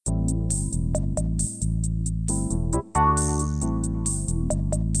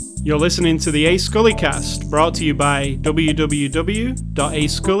You're listening to the A Scully Cast, brought to you by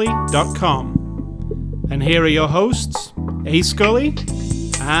www.ascully.com. And here are your hosts, A Scully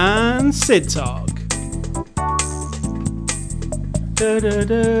and Sid Talk.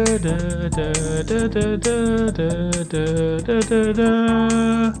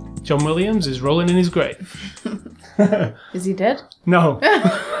 John Williams is rolling in his grave. Is he dead? No.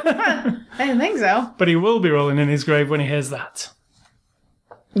 I didn't think so. But he will be rolling in his grave when he hears that.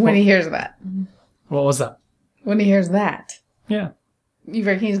 When he hears that. What was that? When he hears that. Yeah. You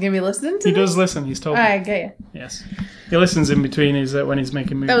reckon he's going to be listening to He this? does listen, he's told me. I get you. Yes. He listens in between his when he's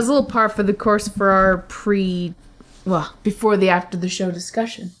making movies. That was a little par for the course for our before the after the show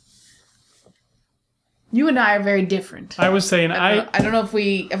discussion. You and I are very different. I was saying I don't know if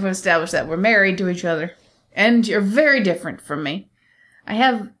we ever established that. We're married to each other. And you're very different from me. I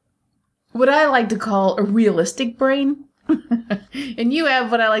have what I like to call a realistic brain. And you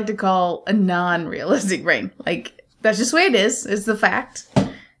have what I like to call a non-realistic brain. Like, that's just the way it is. It's the fact.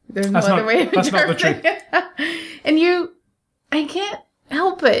 There's no other way of interpreting it. And I can't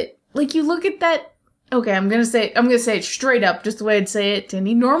help it. Like, you look at that. Okay, I'm gonna say it straight up, just the way I'd say it to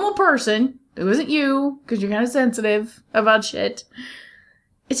any normal person. It wasn't you, because you're kind of sensitive about shit.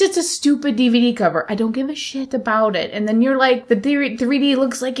 It's just a stupid DVD cover. I don't give a shit about it. And then you're like, the 3D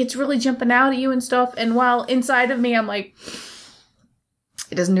looks like it's really jumping out at you and stuff. And while inside of me, I'm like,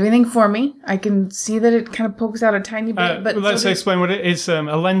 it doesn't do anything for me. I can see that it kind of pokes out a tiny bit. But let's explain what it is. A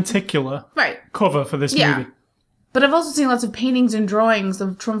lenticular cover for this movie. But I've also seen lots of paintings and drawings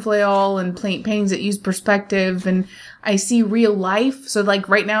of Trompe-l'oeil and paintings that use perspective, and I see real life. So, like,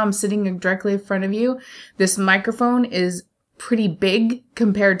 right now I'm sitting directly in front of you. This microphone is pretty big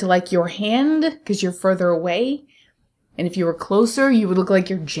compared to, like, your hand, because you're further away. And if you were closer, you would look like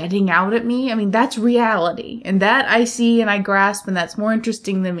you're jetting out at me. I mean, that's reality. And that I see and I grasp, and that's more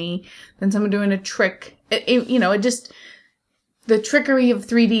interesting to me than someone doing a trick. The trickery of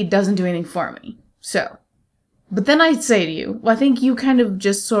 3D doesn't do anything for me. So... But then I'd say to you, I think you kind of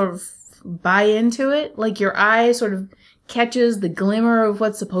just sort of buy into it. Like your eye sort of catches the glimmer of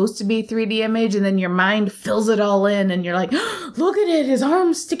what's supposed to be 3D image, and then your mind fills it all in, and you're like, oh, look at it, his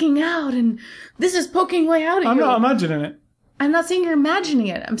arm's sticking out, and this is poking way out at you. I'm not imagining it. I'm not saying you're imagining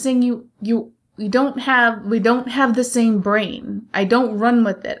it. I'm saying we don't have the same brain. I don't run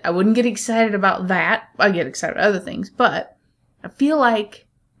with it. I wouldn't get excited about that. I get excited about other things, but I feel like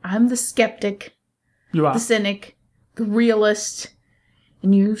I'm the skeptic. You are. The cynic, the realist,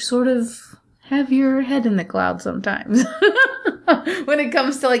 and you sort of have your head in the clouds sometimes when it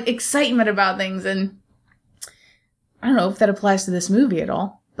comes to, like, excitement about things. And I don't know if that applies to this movie at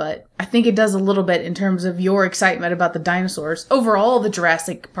all, but I think it does a little bit in terms of your excitement about the dinosaurs. Overall, the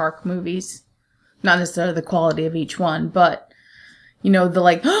Jurassic Park movies, not necessarily the quality of each one, but, the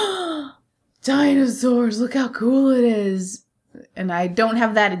like, dinosaurs, look how cool it is. And I don't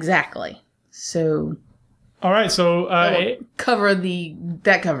have that exactly. So, all right. So that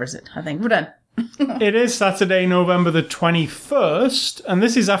covers it. I think we're done. It is Saturday, November the 21st, and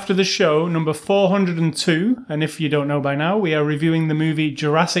this is after the show number 402. And if you don't know by now, we are reviewing the movie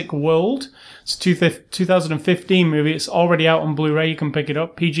Jurassic World. It's a 2015 movie. It's already out on Blu-ray. You can pick it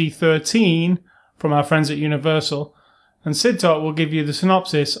up. PG-13 from our friends at Universal. And Sid Talk will give you the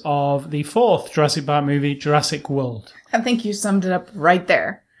synopsis of the fourth Jurassic Park movie, Jurassic World. I think you summed it up right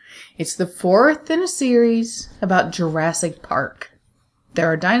there. It's the fourth in a series about Jurassic Park. There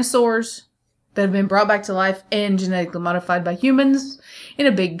are dinosaurs that have been brought back to life and genetically modified by humans in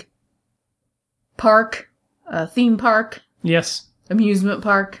a big park, a theme park. Yes. Amusement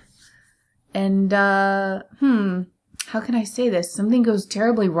park. And, how can I say this? Something goes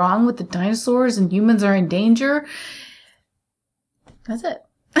terribly wrong with the dinosaurs and humans are in danger. That's it.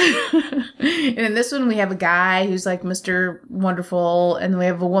 And in this one, we have a guy who's like Mr. Wonderful, and we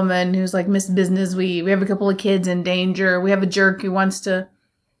have a woman who's like Miss Business. We have a couple of kids in danger. We have a jerk who wants to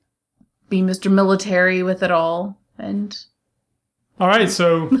be Mr. Military with it all. And all right,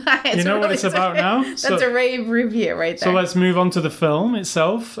 so you know what it's about now? That's a rave review right there. So let's move on to the film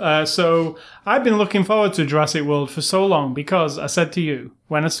itself. So I've been looking forward to Jurassic World for so long because I said to you,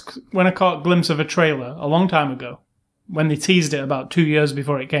 when I caught a glimpse of a trailer a long time ago, when they teased it about 2 years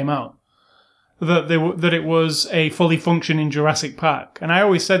before it came out, that it was a fully functioning Jurassic Park. And I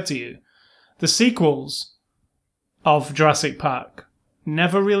always said to you, the sequels of Jurassic Park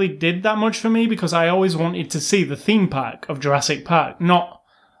never really did that much for me because I always wanted to see the theme park of Jurassic Park, not,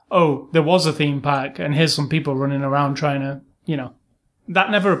 oh, there was a theme park and here's some people running around trying to,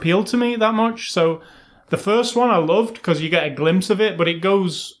 that never appealed to me that much. So The first one I loved because you get a glimpse of it, but it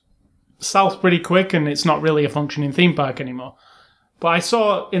goes south pretty quick and it's not really a functioning theme park anymore. But I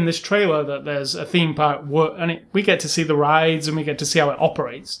saw in this trailer that there's a theme park, and we get to see the rides and we get to see how it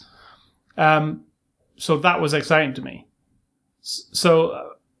operates. So that was exciting to me.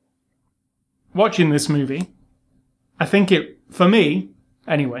 So watching this movie, I think for me,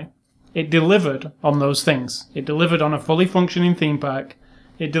 anyway, it delivered on those things. It delivered on a fully functioning theme park.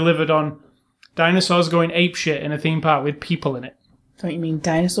 It delivered on dinosaurs going apeshit in a theme park with people in it. Don't you mean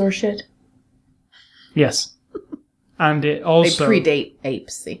dinosaur shit? Yes. And it also... They predate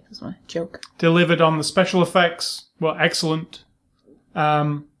apes, see. That's my joke. Delivered on the special effects. Were excellent.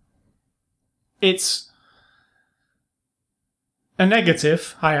 It's a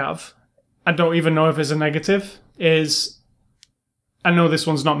negative I have. I don't even know if it's a negative. I know this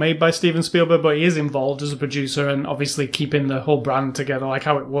one's not made by Steven Spielberg, but he is involved as a producer and obviously keeping the whole brand together, like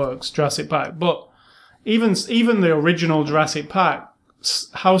how it works, Jurassic Park. But even the original Jurassic Park,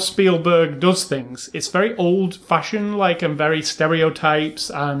 how Spielberg does things, it's very old-fashioned, and very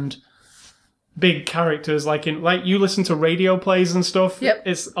stereotypes and big characters. Like you listen to radio plays and stuff. Yep.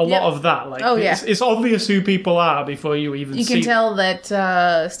 It's a lot of that. It's obvious who people are before you even see. You can tell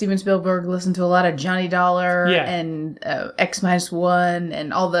that Steven Spielberg listened to a lot of Johnny Dollar and X-1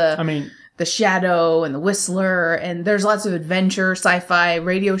 and all the Shadow and the Whistler, and there's lots of adventure sci-fi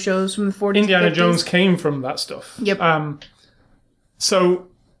radio shows from the 40s. Indiana 50s. Jones came from that stuff. Yep. So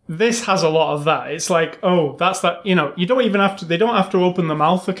this has a lot of that. It's like, oh, that's that. You don't even have to. They don't have to open the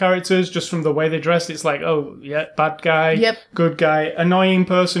mouth for characters just from the way they dress. It's like, oh, yeah, bad guy, good guy, annoying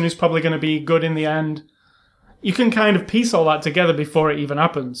person who's probably going to be good in the end. You can kind of piece all that together before it even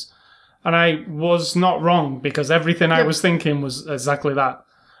happens. And I was not wrong because everything I was thinking was exactly that.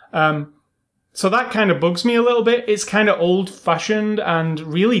 So that kind of bugs me a little bit. It's kind of old-fashioned and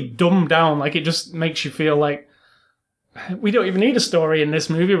really dumbed down. Like, it just makes you feel like we don't even need a story in this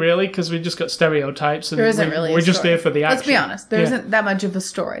movie, really, because we've just got stereotypes. And there isn't really we're just there for the action. Let's be honest. There isn't that much of a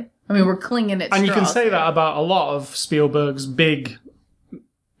story. I mean, we're clinging at And straws. you can say that about a lot of Spielberg's big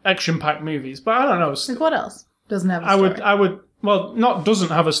action-packed movies. But I don't know. Like, what else doesn't have a story? Well, not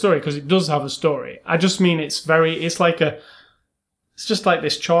doesn't have a story, because it does have a story. I just mean it's just like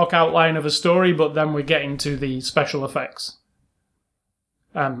this chalk outline of a story, but then we're getting to the special effects.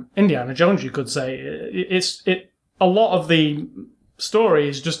 Indiana Jones, you could say. A lot of the story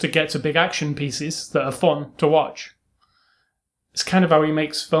is just to get to big action pieces that are fun to watch. It's kind of how he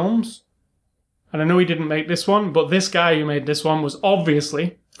makes films. And I know he didn't make this one, but this guy who made this one was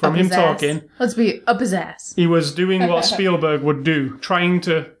obviously, from him talking... Let's be up his ass. He was doing what Spielberg would do, trying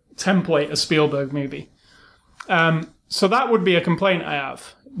to template a Spielberg movie. So that would be a complaint I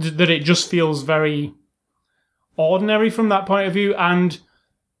have, that it just feels very ordinary from that point of view, and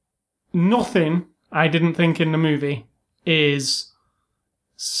nothing... I didn't think in the movie is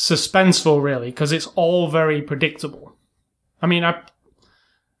suspenseful, really, because it's all very predictable. I mean,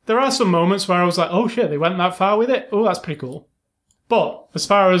 there are some moments where I was like, oh shit, they went that far with it? Oh, that's pretty cool. But as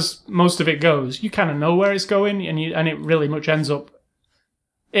far as most of it goes, you kind of know where it's going, and it really much ends up...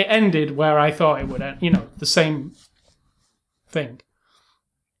 It ended where I thought it would end, the same thing.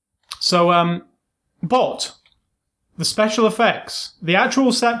 So, but... the special effects, the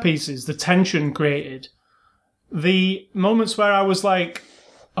actual set pieces, the tension created, the moments where I was like,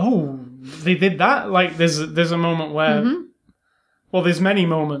 oh, they did that? Like, there's a moment where... Mm-hmm. Well, there's many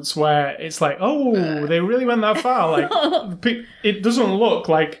moments where it's like, oh, they really went that far. Like, it doesn't look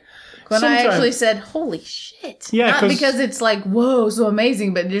like... When I actually said, holy shit. Yeah, not because it's like, whoa, so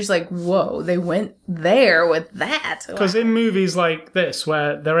amazing, but just like, whoa, they went there with that. Because in movies like this,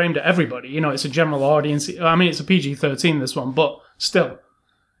 where they're aimed at everybody, it's a general audience. I mean, it's a PG-13, this one, but still,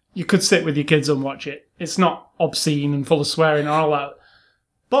 you could sit with your kids and watch it. It's not obscene and full of swearing and all that.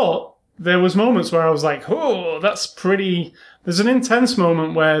 But there was moments where I was like, oh, that's pretty... There's an intense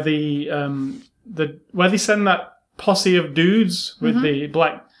moment where where they send that posse of dudes with the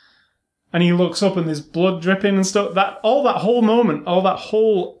black... And he looks up and there's blood dripping and stuff. That whole moment, all that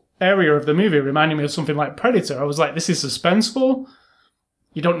whole area of the movie reminded me of something like Predator. I was like, this is suspenseful.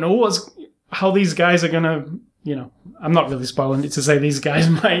 You don't know how these guys are going to, I'm not really spoiling it to say these guys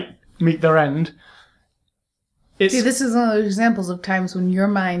might meet their end. See, this is one of those examples of times when your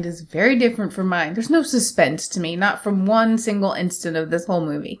mind is very different from mine. There's no suspense to me, not from one single instant of this whole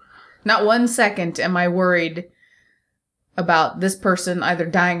movie. Not 1 second am I worried about this person either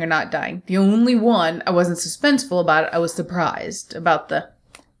dying or not dying. The only one I wasn't suspenseful about it, I was surprised about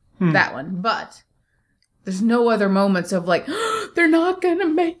that one. But there's no other moments of like, they're not gonna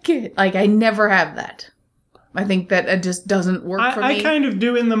make it. Like, I never have that. I think that it just doesn't work for me. I kind of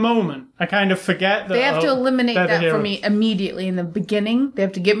do in the moment. I kind of forget that they have to eliminate they're the that for heroes. me immediately in the beginning. They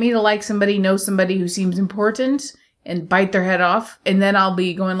have to get me to like somebody, know somebody who seems important, and bite their head off. And then I'll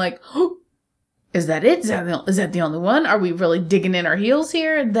be going like, oh, is that it? Is that the only one? Are we really digging in our heels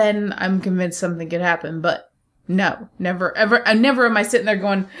here? Then I'm convinced something could happen. But no, never, ever. Never am I sitting there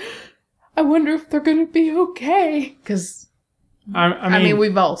going, I wonder if they're going to be okay. Because, I mean,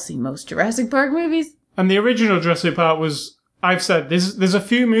 we've all seen most Jurassic Park movies. And the original Jurassic Park was, I've said, there's a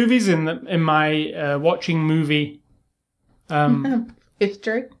few movies in my watching movie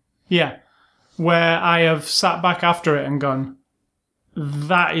history. Yeah, where I have sat back after it and gone,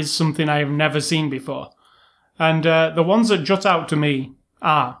 that is something I have never seen before. And the ones that jut out to me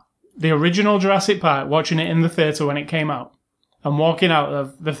are the original Jurassic Park, watching it in the theatre when it came out, and walking out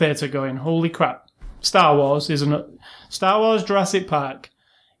of the theatre going, holy crap. Star Wars, Jurassic Park.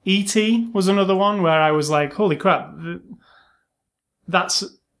 E.T. was another one where I was like, holy crap,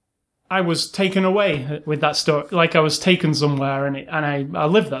 I was taken away with that story. Like I was taken somewhere and I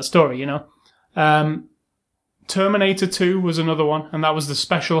lived that story, you know. Terminator 2 was another one, and that was the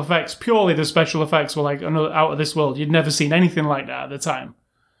special effects. Purely the special effects were like out of this world. You'd never seen anything like that at the time.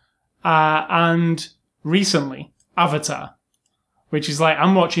 And recently, Avatar, which is like,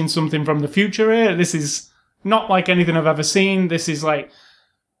 I'm watching something from the future here. This is not like anything I've ever seen. This is like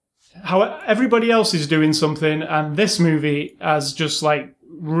how everybody else is doing something, and this movie has just like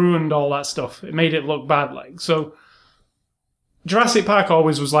ruined all that stuff. It made it look bad. Like, so Jurassic Park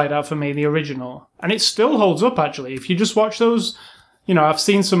always was like that for me, the original. And it still holds up, actually. If you just watch those, you know, I've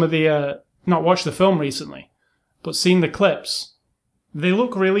seen some of the, not watched the film recently, but seen the clips. They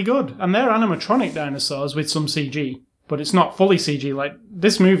look really good. And they're animatronic dinosaurs with some CG, but it's not fully CG. Like,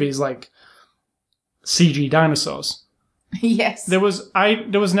 this movie is like CG dinosaurs. Yes. There was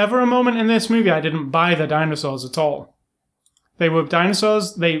never a moment in this movie I didn't buy the dinosaurs at all. They were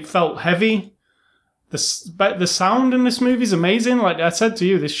dinosaurs. They felt heavy. The sound in this movie is amazing. Like I said to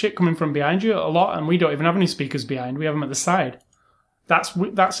you, there's shit coming from behind you a lot, and we don't even have any speakers behind. We have them at the side.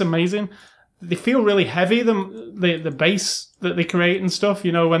 That's amazing. They feel really heavy. The bass that they create and stuff.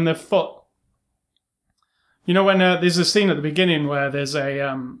 You know, when their foot. You know, when there's a scene at the beginning where there's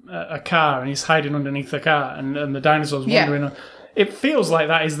a car and he's hiding underneath the car and the dinosaurs wandering. Yeah. It feels like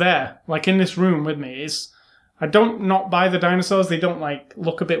that is there, like in this room with me. I don't not buy the dinosaurs. They don't like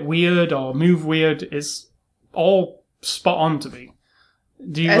look a bit weird or move weird. It's all spot on to me.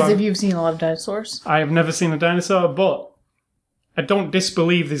 If you've seen a lot of dinosaurs? I have never seen a dinosaur, but I don't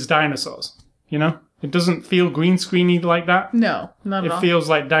disbelieve these dinosaurs. You know? It doesn't feel green screeny like that. No, not at all. It feels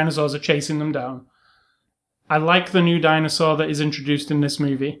like dinosaurs are chasing them down. I like the new dinosaur that is introduced in this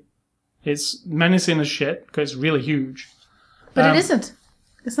movie. It's menacing as shit because it's really huge. But it isn't.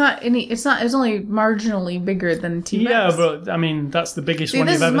 It's only marginally bigger than T-Rex. Yeah, but I mean, that's the biggest one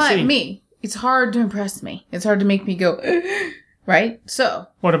you've ever seen. Me. It's hard to impress me. It's hard to make me go, right? So.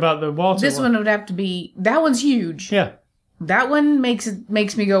 What about the water This one would have to be, that one's huge. Yeah. That one makes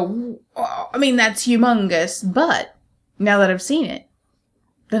me go, oh, I mean, that's humongous. But now that I've seen it,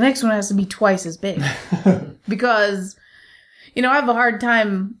 the next one has to be twice as big. Because, you know, I've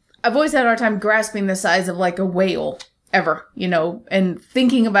always had a hard time grasping the size of like a whale. Ever, you know, and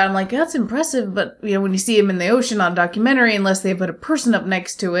thinking about it, I'm like, that's impressive, but, you know, when you see him in the ocean on documentary, unless they put a person up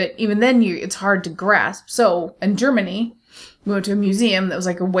next to it, even then it's hard to grasp. So, in Germany, we went to a museum that was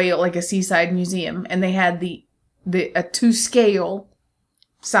like a whale, like a seaside museum, and they had a 2-scale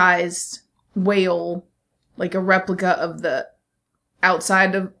sized whale, like a replica of the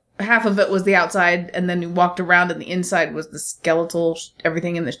outside of, half of it was the outside, and then you walked around and the inside was the skeletal,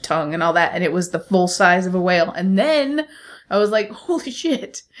 everything in the tongue and all that, and it was the full size of a whale. And then I was like, holy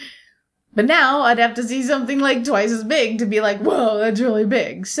shit. But now I'd have to see something like twice as big to be like, whoa, that's really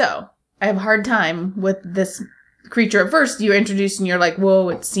big. So I have a hard time with this creature. At first you introduce and you're like, whoa,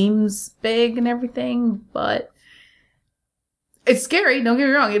 it seems big and everything, but it's scary, don't get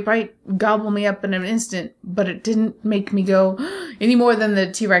me wrong. It'd probably gobble me up in an instant, but it didn't make me go any more than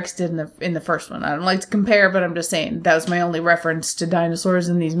the T-Rex did in the first one. I don't like to compare, but I'm just saying that was my only reference to dinosaurs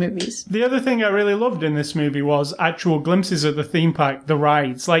in these movies. The other thing I really loved in this movie was actual glimpses of the theme park, the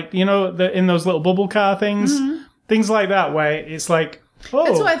rides. Like, you know, in those little bubble car things, things like that where it's like, oh.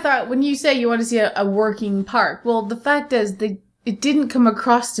 That's what I thought when you say you want to see a working park. Well, the fact is, it didn't come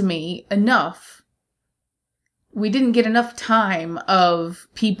across to me enough. We didn't get enough time of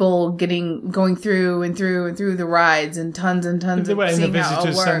people going through and through and through the rides and tons of seeing how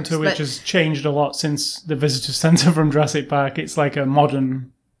it works. Centre, which has changed a lot since the visitor centre from Jurassic Park. It's like a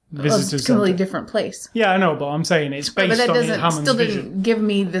modern visitor centre. It's a completely different place. Yeah, I know, but I'm saying it's based on Hammond's still vision. Didn't give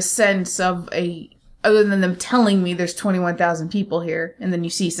me the sense of a other than them telling me there's 21,000 people here, and then you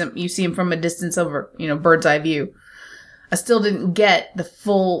see them from a distance over, bird's eye view. I still didn't get the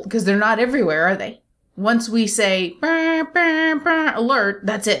full, because they're not everywhere, are they? Once we say, bah, bah, bah, alert,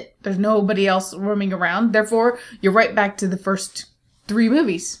 that's it. There's nobody else roaming around. Therefore, you're right back to the first 3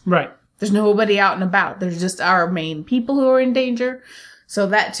 movies. Right. There's nobody out and about. There's just our main people who are in danger. So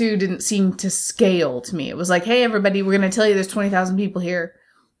that, too, didn't seem to scale to me. It was like, hey, everybody, we're going to tell you there's 20,000 people here.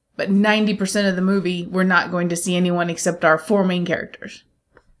 But 90% of the movie, we're not going to see anyone except our 4 main characters.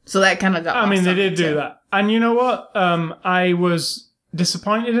 So that kind of got I mean, they did do that. And you know what? I was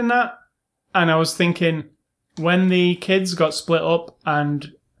disappointed in that. And I was thinking, when the kids got split up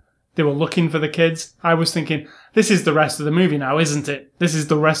and they were looking for the kids, I was thinking, this is the rest of the movie now, isn't it? This is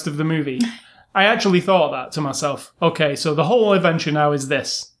the rest of the movie. I actually thought that to myself. Okay, so the whole adventure now is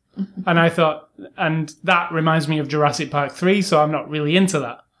this. And I thought, and that reminds me of Jurassic Park 3, so I'm not really into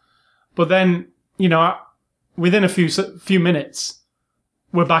that. But then, within a few minutes,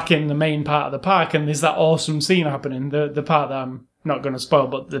 we're back in the main part of the park, and there's that awesome scene happening, the part that I'm not going to spoil,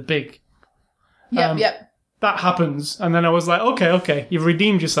 but the big... Yep. That happens, and then I was like, okay, you've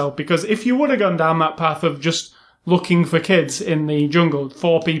redeemed yourself, because if you would have gone down that path of just looking for kids in the jungle,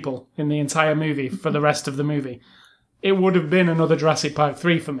 4 people in the entire movie for the rest of the movie, it would have been another Jurassic Park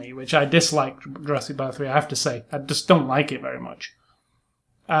 3 for me, which I disliked Jurassic Park 3, I have to say. I just don't like it very much.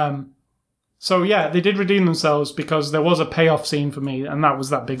 So yeah, they did redeem themselves because there was a payoff scene for me, and that was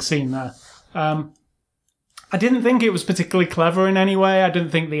that big scene there. I didn't think it was particularly clever in any way. I didn't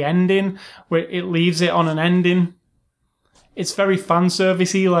think the ending, where it leaves it on an ending, it's very fan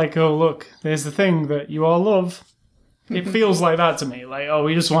servicey. Like, oh look, there's the thing that you all love. It feels like that to me. Like, oh,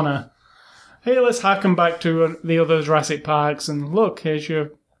 we just want to, hey, let's harken back to the other Jurassic Parks, and look, here's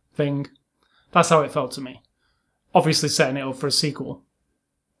your thing. That's how it felt to me. Obviously, setting it up for a sequel.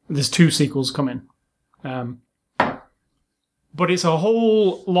 There's 2 sequels coming, but it's a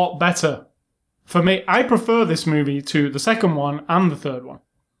whole lot better. For me, I prefer this movie to the second one and the third one.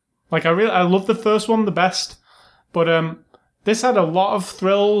 Like, I love the first one the best, but this had a lot of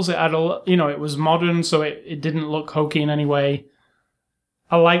thrills. It had it was modern, so it didn't look hokey in any way.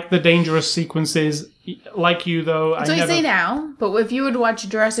 I like the dangerous sequences. Like you, though, so you say now, but if you would watch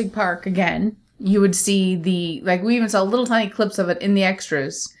Jurassic Park again, you would see we even saw little tiny clips of it in the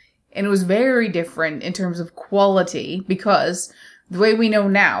extras, and it was very different in terms of quality, because the way we know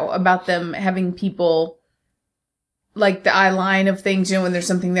now about them having people, like the eye line of things, when there's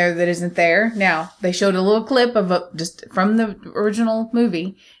something there that isn't there. Now, they showed a little clip of just from the original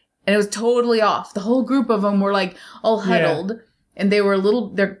movie, and it was totally off. The whole group of them were like all huddled, and they were a little,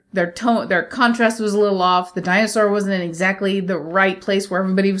 their tone, their contrast was a little off. The dinosaur wasn't in exactly the right place where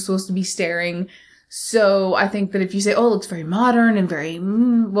everybody was supposed to be staring. So I think that if you say, oh, it looks very modern and very,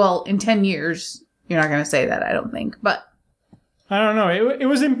 well, in 10 years, you're not going to say that, I don't think, but. I don't know. It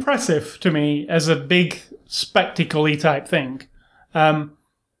was impressive to me as a big spectacle-y type thing. Like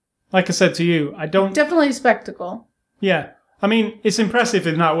I said to you, I don't... Definitely a spectacle. Yeah. I mean, it's impressive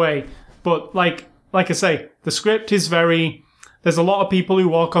in that way. But like I say, the script is very... There's a lot of people who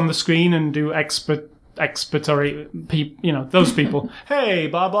walk on the screen and do expertory... those people. Hey,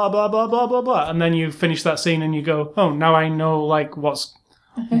 blah, blah, blah, blah, blah, blah, blah. And then you finish that scene and you go, oh, now I know,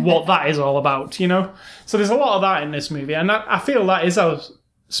 what that is all about, So there's a lot of that in this movie, and I feel that is how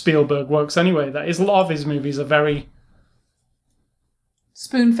Spielberg works anyway. That is, a lot of his movies are very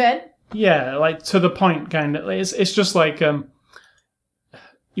spoon-fed. Yeah, like to the point kind of. It's just like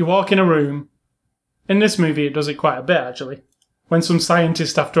you walk in a room. In this movie, it does it quite a bit actually. When some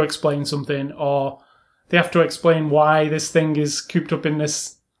scientists have to explain something, or they have to explain why this thing is cooped up in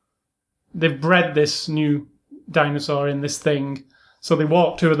this. They've bred this new dinosaur in this thing. So they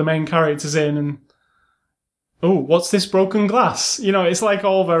walk 2 of the main characters in and, oh, what's this broken glass? It's like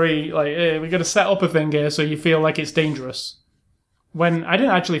all very, hey, we got to set up a thing here so you feel like it's dangerous. When I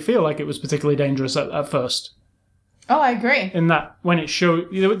didn't actually feel like it was particularly dangerous at first. Oh, I agree. In that, when it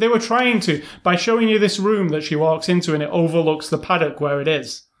showed, they were trying to, by showing you this room that she walks into and it overlooks the paddock where it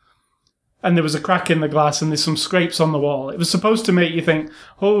is. And there was a crack in the glass and there's some scrapes on the wall. It was supposed to make you think,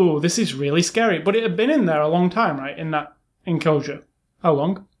 oh, this is really scary. But it had been in there a long time, right, in that enclosure. How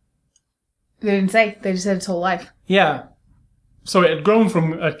long? They didn't say. They just said its whole life. Yeah. So it had grown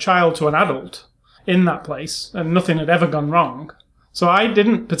from a child to an adult in that place, and nothing had ever gone wrong. So I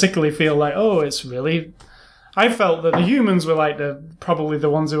didn't particularly feel like, oh, it's really... I felt that the humans were like probably the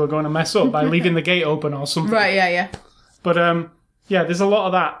ones who were going to mess up by leaving the gate open or something. Right, yeah. But, there's a lot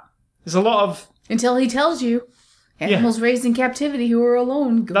of that. There's a lot of... Until he tells you. Animals raised in captivity who are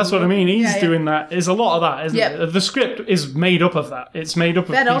alone. That's what I mean. He's doing that. There's a lot of that, isn't it? The script is made up of that. It's made up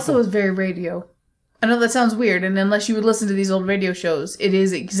of that people. also is very radio. I know that sounds weird, and unless you would listen to these old radio shows, it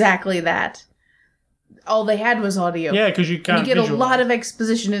is exactly that. All they had was audio. Yeah, because you can't You get visualize. a lot of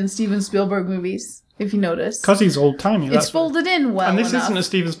exposition in Steven Spielberg movies, if you notice. Because he's old-timey. It's folded in well And this enough. isn't a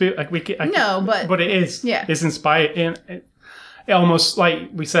Steven Spielberg... But it is. Yeah. It's inspired... It almost, like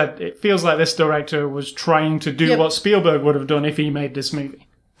we said, it feels like this director was trying to do what Spielberg would have done if he made this movie.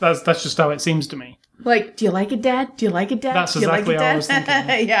 That's just how it seems to me. Like, do you like it, Dad? Do you like it, Dad? That's do you exactly like it, how I Dad? was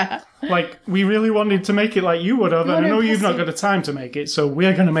thinking. Yeah. Like, we really wanted to make it like you would have, and I know you've not got the time to make it, so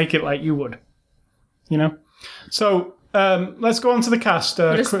we're going to make it like you would. You know? So, let's go on to the cast.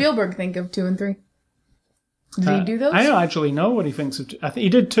 What does Spielberg think of 2 and 3? Did he do those? I don't actually know what he thinks of... I think he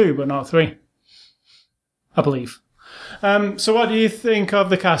did 2, but not 3. I believe. So what do you think of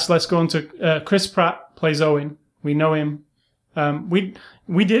the cast? Let's go on to Chris Pratt plays Owen. We know him.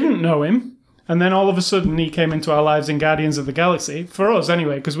 We didn't know him, and then all of a sudden he came into our lives in Guardians of the Galaxy. For us,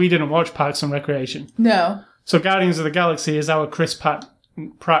 anyway, because we didn't watch Parks and Recreation. No. So Guardians of the Galaxy is our Chris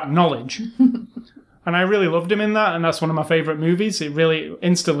Pratt knowledge. And I really loved him in that, and that's one of my favourite movies. It really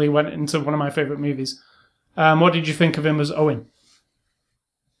instantly went into one of my favourite movies. What did you think of him as Owen?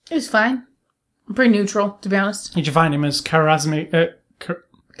 It was fine. Pretty neutral, to be honest. Did you find him as charismatic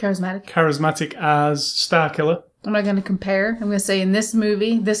as Starkiller? I'm not going to compare. I'm going to say in this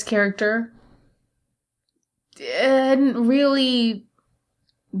movie, this character didn't really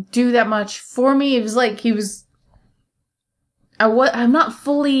do that much for me. It was like he was... I'm not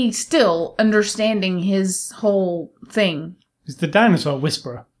fully still understanding his whole thing. He's the dinosaur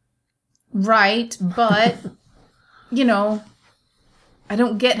whisperer. Right, but, you know, I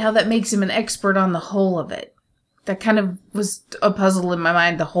don't get how that makes him an expert on the whole of it. That kind of was a puzzle in my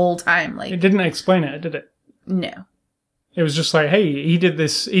mind the whole time. Like, It didn't explain it, did it? no. It was just like, hey, he did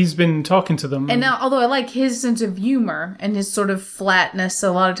this, he's been talking to them. And now, although I like his sense of humor and his sort of flatness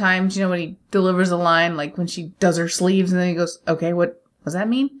a lot of times, you know, when he delivers a line, like when she does her sleeves and then he goes, okay, what does that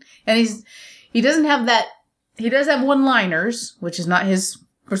mean? And he doesn't have that, he does have one-liners, which is not his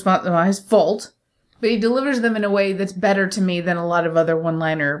his fault, but he delivers them in a way that's better to me than a lot of other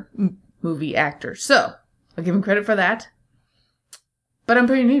one-liner movie actors. So, I'll give him credit for that. But I'm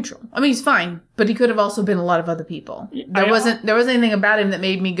pretty neutral. I mean, he's fine, but he could have also been a lot of other people. There wasn't anything about him that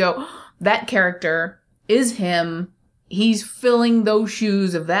made me go, that character is him. He's filling those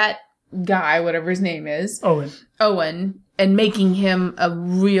shoes of that guy, whatever his name is. Owen, and making him a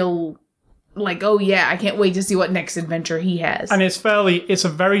real, like, oh yeah, I can't wait to see what next adventure he has. And it's a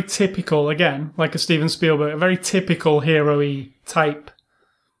very typical, again, like a Steven Spielberg, a very typical hero-y type.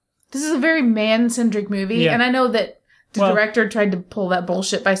 This is a very man-centric movie, and I know that the director tried to pull that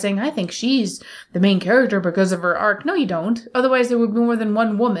bullshit by saying, I think she's the main character because of her arc. No, you don't. Otherwise, there would be more than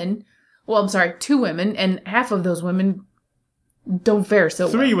one woman. Well, I'm sorry, 2 women, and half of those women don't fare so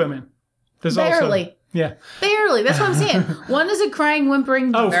well. 3 women. There's Barely. Also, yeah. Barely. That's what I'm saying. One is a crying,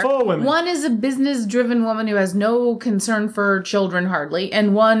 whimpering mother. 4 women. One is a business-driven woman who has no concern for children, hardly.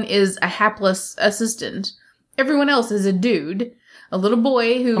 And one is a hapless assistant. Everyone else is a dude. A little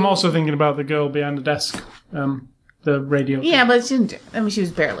boy who... I'm also thinking about the girl behind the desk. The radio. Yeah, but she didn't. I mean, she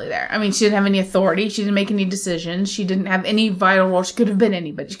was barely there. I mean, she didn't have any authority. She didn't make any decisions. She didn't have any vital role. She could have been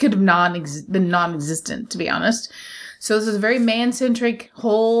anybody. She could have been non-existent, to be honest. So this is a very man-centric.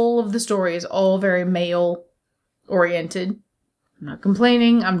 Whole of the story is all very male-oriented. I'm not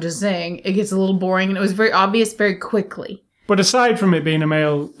complaining. I'm just saying it gets a little boring, and it was very obvious very quickly. But aside from it being a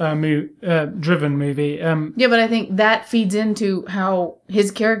male-driven movie, yeah, but I think that feeds into how his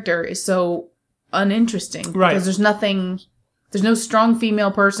character is so uninteresting, right? Because there's no strong female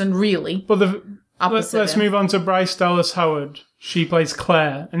person really. Well, let's move on to Bryce Dallas Howard. She plays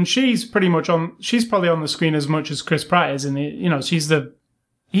Claire, and she's pretty much she's probably on the screen as much as Chris Pratt is in the. You know,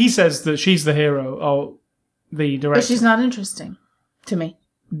 he says that she's the hero or the director. But she's not interesting to me.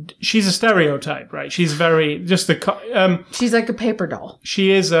 She's a stereotype, right? She's very she's like a paper doll.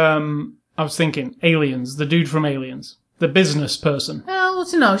 She is. I was thinking Aliens, the dude from Aliens. The business person. Well,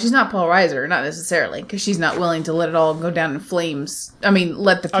 no, she's not Paul Reiser, not necessarily, because she's not willing to let it all go down in flames. I mean,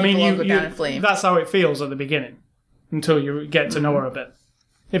 let the people all go down in flames. That's how it feels at the beginning, until you get to know her a bit.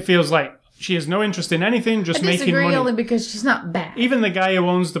 It feels like she has no interest in anything, just making money. only because she's not bad. Even the guy who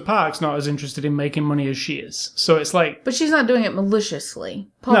owns the park's not as interested in making money as she is. So it's like... But she's not doing it maliciously.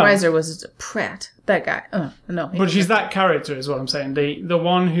 Paul Reiser was a prat. That guy. No. But she's that character, is what I'm saying. The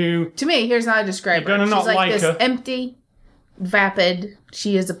one who... To me, here's how I describe her. She's like this empty... vapid.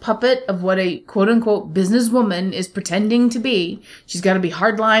 She is a puppet of what a quote-unquote businesswoman is pretending to be. She's got to be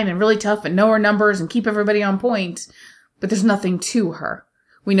hardline and really tough and know her numbers and keep everybody on point. But there's nothing to her.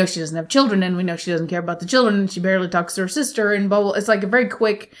 We know she doesn't have children, and we know she doesn't care about the children, and she barely talks to her sister, and blah, blah. It's like a very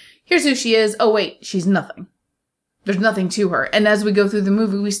quick, here's who she is. Oh, wait, she's nothing. There's nothing to her. And as we go through the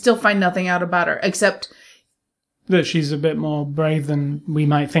movie, we still find nothing out about her, except that she's a bit more brave than we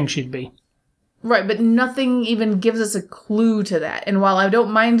might think she'd be. Right, but nothing even gives us a clue to that. And while I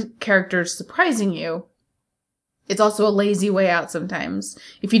don't mind characters surprising you, it's also a lazy way out sometimes.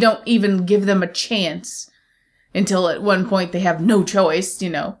 If you don't even give them a chance until at one point they have no choice,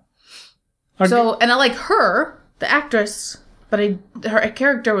 And I like her, the actress, but her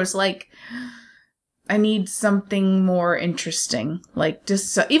character was like, I need something more interesting. Like,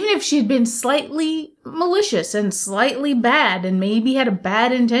 just even if she had been slightly malicious and slightly bad and maybe had a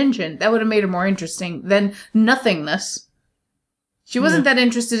bad intention, that would have made her more interesting than nothingness. She wasn't that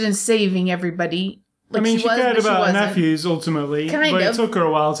interested in saving everybody. Like, she cared about her nephews ultimately, but it took her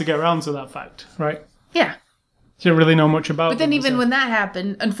a while to get around to that fact, right? Yeah. She didn't really know much about But then even when that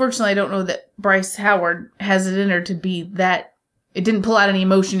happened, unfortunately, I don't know that Bryce Howard has it in her to be that. It didn't pull out any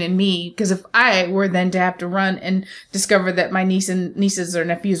emotion in me, because if I were then to have to run and discover that my nieces or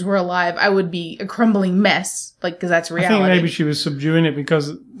nephews were alive, I would be a crumbling mess, because that's reality. I think maybe she was subduing it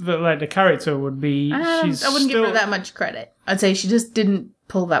because the character would be... I wouldn't give her that much credit. I'd say she just didn't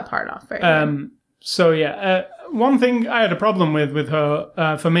pull that part off very well. So yeah, one thing I had a problem with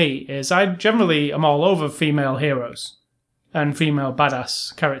her, for me, is I generally am all over female heroes and female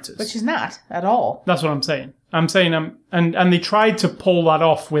badass characters. But she's not, at all. That's what I'm saying. I'm saying, and they tried to pull that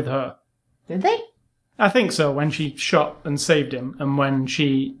off with her. Did they? I think so, when she shot and saved him, and when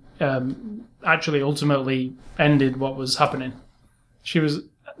she actually ultimately ended what was happening.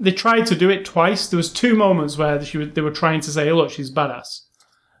 They tried to do it twice. There was 2 moments where they were trying to say, hey, look, she's badass.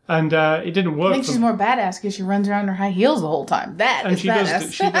 And it didn't work. I think she's more badass because she runs around in her high heels the whole time. She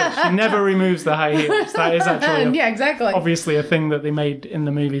does. She never removes the high heels. That is actually exactly. Obviously a thing that they made in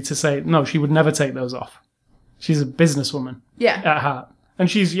the movie to say, no, she would never take those off. She's a businesswoman at heart. And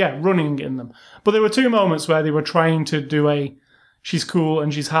she's, running in them. But there were 2 moments where they were trying to do she's cool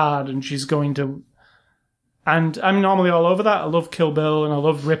and she's hard and she's going to... And I'm normally all over that. I love Kill Bill and I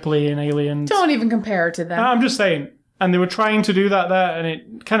love Ripley and Aliens. Don't even compare her to them. I'm just saying. And they were trying to do that there, and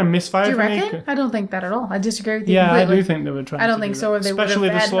it kind of misfired for me. Do you reckon? I don't think that at all. I disagree with you completely. I do think they were trying to do that. I don't think so, or they would have especially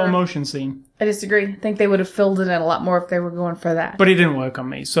the slow motion scene. I disagree. I think they would have filled it in a lot more if they were going for that. But it didn't work on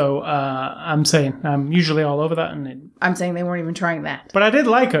me, so I'm saying I'm usually all over that. I'm saying they weren't even trying that. But I did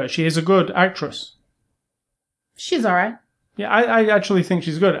like her. She is a good actress. She's all right. Yeah, I actually think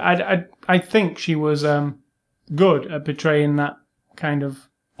she's good. I think she was good at portraying that kind of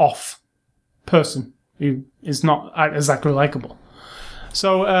off person who is not exactly likable.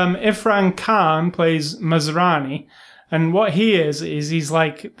 So Irfan Khan plays Masrani, and what he is he's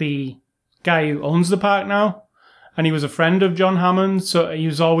like the guy who owns the park now, and he was a friend of John Hammond, so he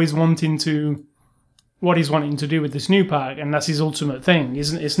was always wanting to do with this new park, and that's his ultimate thing.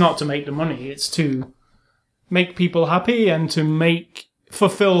 It's not to make the money, it's to make people happy and to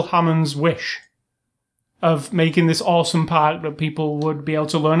fulfill Hammond's wish of making this awesome park that people would be able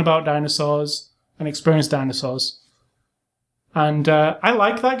to learn about dinosaurs and experience dinosaurs. And I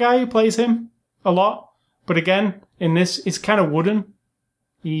like that guy who plays him a lot. But again, in this, it's kind of wooden.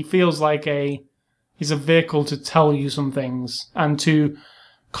 He feels like he's a vehicle to tell you some things and to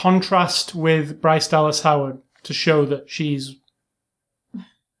contrast with Bryce Dallas Howard to show that she's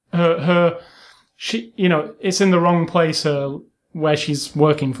it's in the wrong place where she's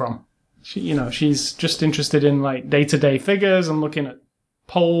working from. She's just interested in day-to-day figures and looking at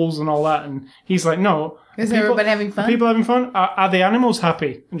polls and all that, and he's like, no. Is everybody having fun? People having fun? Are the animals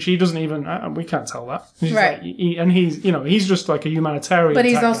happy? And she doesn't even. We can't tell that. She's right. He's just like a humanitarian. But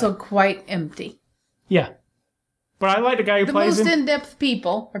he's also quite empty. Yeah. But I like the guy who plays him. The most in-depth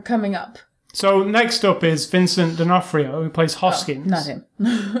people are coming up. So next up is Vincent D'Onofrio, who plays Hoskins. Not him.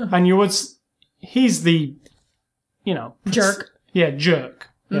 And he's the, jerk. Yeah, jerk.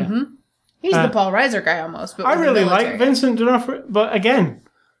 Yeah. Mm-hmm. He's the Paul Reiser guy almost. But I really like Vincent D'Onofrio, but again,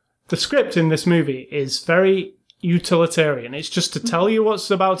 the script in this movie is very utilitarian. It's just to tell you what's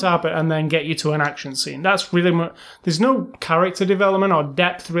about to happen and then get you to an action scene. That's really there's no character development or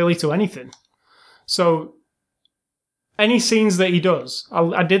depth really to anything. So any scenes that he does,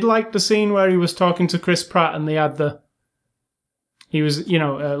 I did like the scene where he was talking to Chris Pratt and he was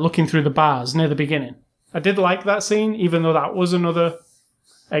looking through the bars near the beginning. I did like that scene, even though that was another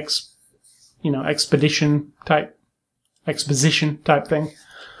exposition type thing.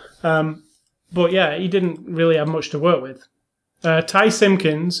 But yeah, he didn't really have much to work with. Ty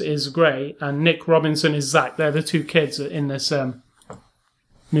Simpkins is Gray and Nick Robinson is Zach. They're the 2 kids in this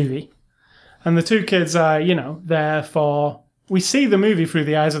movie. And the 2 kids are, there for... We see the movie through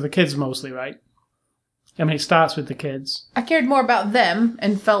the eyes of the kids mostly, right? I mean, it starts with the kids. I cared more about them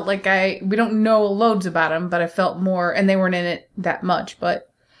and felt like we don't know loads about them, but I felt more, and they weren't in it that much, but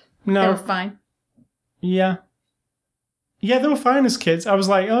they were fine. Yeah. Yeah, they were fine as kids. I was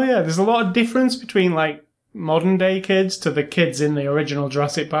like, oh yeah, there's a lot of difference between like modern day kids to the kids in the original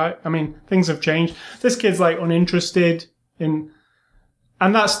Jurassic Park. I mean, things have changed. This kid's like uninterested in,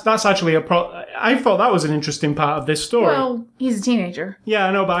 and that's actually I thought that was an interesting part of this story. Well, he's a teenager. Yeah,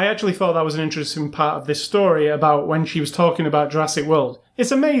 I know, but I actually thought that was an interesting part of this story about when she was talking about Jurassic World.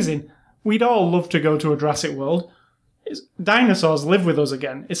 It's amazing. We'd all love to go to a Jurassic World. Dinosaurs live with us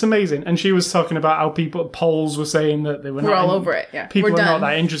again. It's amazing. And she was talking about how polls were saying that they were We're all over it, yeah. People We're are done. not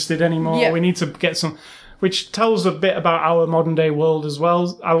that interested anymore. Yeah. We need to get some, which tells a bit about our modern day world as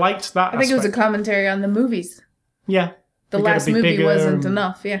well. I liked that I think it was a commentary on the movies. Yeah. The last movie wasn't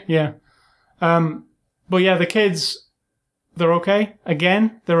enough, yeah. Yeah. But yeah, the kids, they're okay.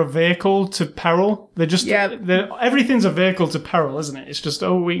 Again, they're a vehicle to peril. They're just, everything's a vehicle to peril, isn't it? It's just,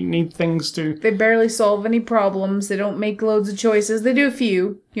 we need things to... They barely solve any problems. They don't make loads of choices. They do a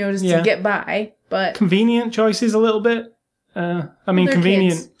few, just to get by, but... Convenient choices a little bit. I mean,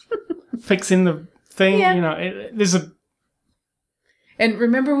 convenient fixing the thing, there's a... And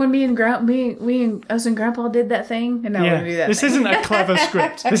remember when us and Grandpa did that thing? And now we're going to do that This isn't a clever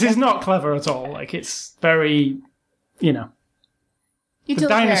script. This is not clever at all. Like, it's very, The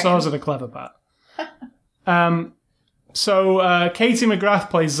dinosaurs are the clever part. So Katie McGrath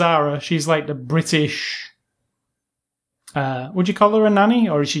plays Zara. She's like the British... would you call her a nanny?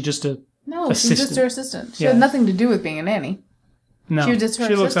 Or is she just a No, assistant? she's just her assistant. She had nothing to do with being a nanny. No, she was just her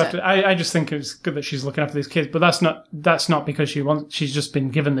looks assistant. after. I just think it's good that she's looking after these kids, but that's not because she's just been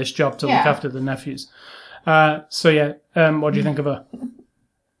given this job to look after the nephews. What do you think of her?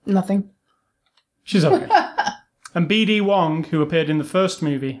 Nothing. She's okay. And B.D. Wong, who appeared in the first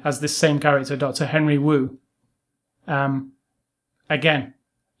movie as this same character, Dr. Henry Wu. Again,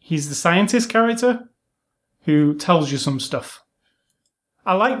 he's the scientist character who tells you some stuff.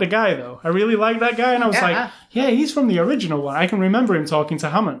 I like the guy, though. I really like that guy, and I was like, yeah, he's from the original one. I can remember him talking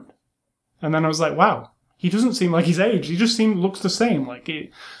to Hammond. And then I was like, wow, he doesn't seem like his age. He just looks the same.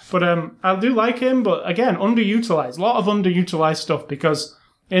 But I do like him, but again, underutilized. A lot of underutilized stuff, because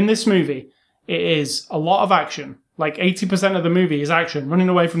in this movie, it is a lot of action. Like 80% of the movie is action, running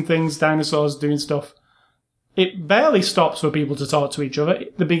away from things, dinosaurs, doing stuff. It barely stops for people to talk to each other.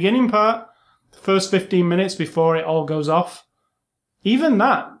 The beginning part, the first 15 minutes before it all goes off, even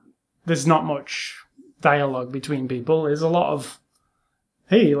that, there's not much dialogue between people. There's a lot of,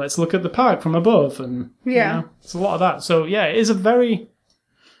 hey, let's look at the park from above. And it's a lot of that. So, yeah, it is a very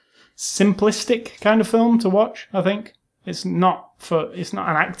simplistic kind of film to watch, I think. It's not an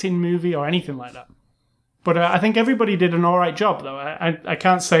acting movie or anything like that. But I think everybody did an all right job, though. I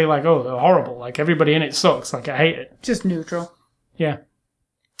can't say, like, oh, they're horrible. Like, everybody in it sucks. Like, I hate it. Just neutral. Yeah.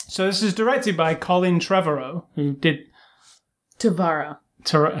 So this is directed by Colin Trevorrow, who did... Tavaro.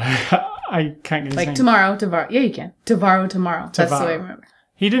 I can't get his name. Like tomorrow, Tavaro. Yeah, you can. Tavaro tomorrow. That's the way I remember.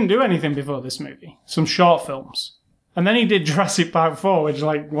 He didn't do anything before this movie. Some short films. And then he did Jurassic Park 4, which is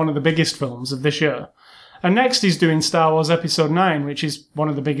like one of the biggest films of this year. And next he's doing Star Wars Episode 9, which is one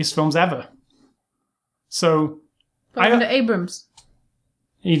of the biggest films ever. So... Welcome to Abrams.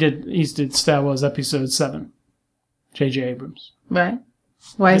 He did Star Wars Episode 7. J.J. Abrams. Right.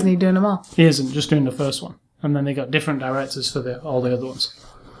 Why isn't he doing them all? He isn't, just doing the first one. And then they got different directors for all the other ones.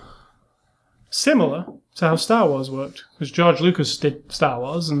 Similar to how Star Wars worked. Because George Lucas did Star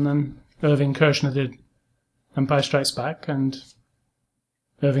Wars, and then Irving Kershner did Empire Strikes Back, and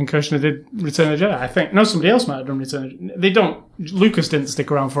Irving Kershner did Return of the Jedi, I think. No, somebody else might have done Return of the Jedi. Lucas didn't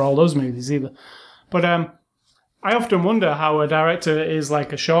stick around for all those movies either. But I often wonder how a director is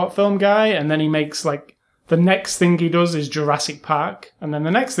like a short film guy, and then he makes like... The next thing he does is Jurassic Park, and then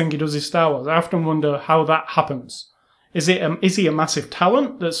the next thing he does is Star Wars. I often wonder how that happens. Is he a massive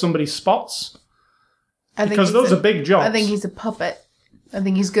talent that somebody spots? Because those are big jobs. I think he's a puppet. I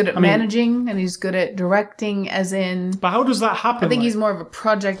think he's good at managing, and he's good at directing, as in... But how does that happen? I think he's more of a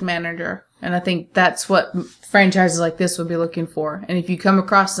project manager, and I think that's what franchises like this would be looking for. And if you come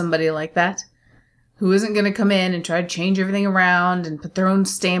across somebody like that, who isn't going to come in and try to change everything around and put their own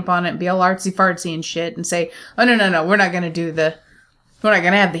stamp on it and be all artsy-fartsy and shit and say, oh, no, we're not going to we're not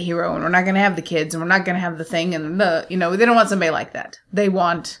going to have the hero, and we're not going to have the kids, and we're not going to have the thing, and they don't want somebody like that. They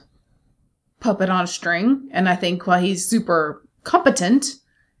want puppet on a string, and I think while he's super competent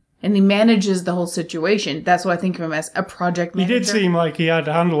and he manages the whole situation, that's why I think of him as a project manager. He did seem like he had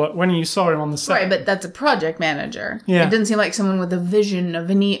to handle it when you saw him on the set. Right, but that's a project manager. Yeah. It didn't seem like someone with a vision of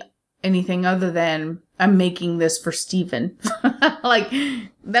anything other than I'm making this for Steven. Like,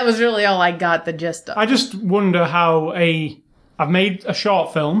 that was really all I got the gist of. I just wonder how I've made a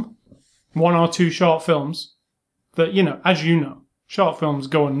short film, 1 or 2 short films, that, as you know, short films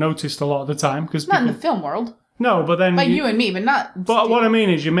go unnoticed a lot of the time. Because not in the film world. No, but then... Like you and me, but not... But what I mean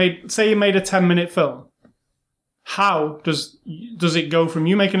is, say you made a 10-minute film. How does it go from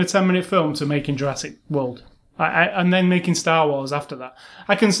you making a 10-minute film to making Jurassic World? And then making Star Wars after that.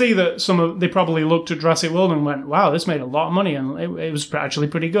 I can see that they probably looked at Jurassic World and went, wow, this made a lot of money and it was actually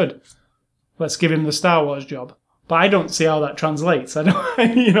pretty good. Let's give him the Star Wars job. But I don't see how that translates. I don't,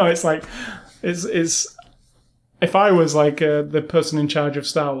 it's like, it's if I was like the person in charge of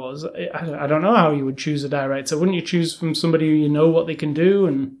Star Wars, I don't know how you would choose a director. Wouldn't you choose from somebody who you know what they can do?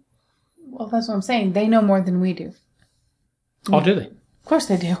 And well, that's what I'm saying. They know more than we do. Or do they? Of course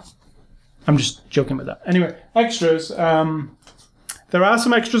they do. I'm just joking with that. Anyway, extras. There are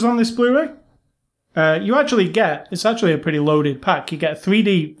some extras on this Blu-ray. It's actually a pretty loaded pack. You get the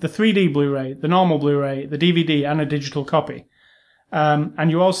 3D Blu-ray, the normal Blu-ray, the DVD, and a digital copy.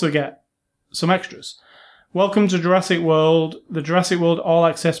 And you also get some extras. Welcome to Jurassic World, the Jurassic World All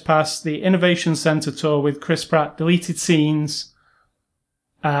Access Pass, the Innovation Center Tour with Chris Pratt, deleted scenes.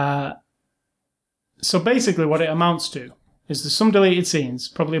 So basically what it amounts to is there's some deleted scenes,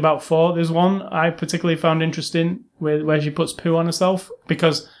 probably about 4. There's one I particularly found interesting where she puts poo on herself,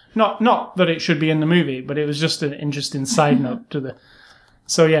 because not that it should be in the movie, but it was just an interesting side note to the...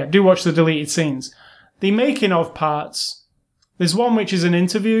 So yeah, do watch the deleted scenes. The making of parts, there's one which is an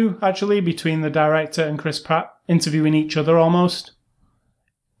interview, actually, between the director and Chris Pratt, interviewing each other almost.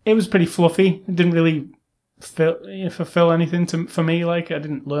 It was pretty fluffy. It didn't really fulfill anything for me, like, I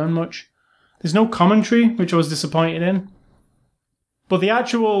didn't learn much. There's no commentary, which I was disappointed in. But the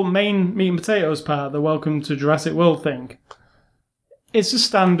actual main meat and potatoes part, the Welcome to Jurassic World thing, it's a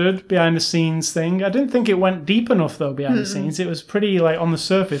standard behind-the-scenes thing. I didn't think it went deep enough, though, behind the scenes. It was pretty, like, on the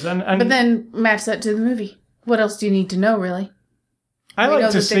surface. But then match that to the movie. What else do you need to know, really? I like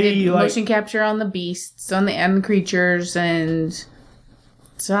to see, they did motion capture on the beasts, on the end creatures, and...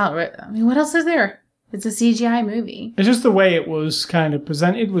 So, I mean, what else is there? It's a CGI movie. It's just the way it was kind of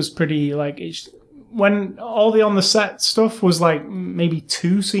presented was pretty, like... When all the on-the-set stuff was, like, maybe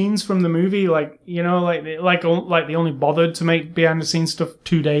 2 scenes from the movie, like, like they only bothered to make behind-the-scenes stuff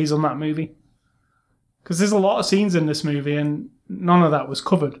 2 days on that movie. Because there's a lot of scenes in this movie, and none of that was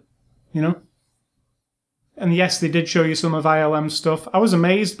covered, And yes, they did show you some of ILM's stuff. I was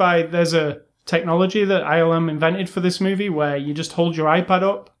amazed by, there's a technology that ILM invented for this movie where you just hold your iPad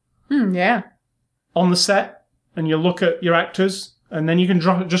up yeah. on the set, and you look at your actors, and then you can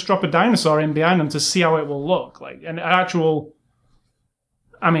drop a dinosaur in behind them to see how it will look. Like an actual...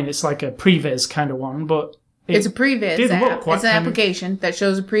 I mean, it's like a previs kind of one, but... It's a previs app. It's an application that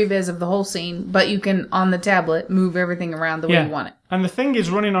shows a previs of the whole scene, but you can, on the tablet, move everything around the way you want it. And the thing is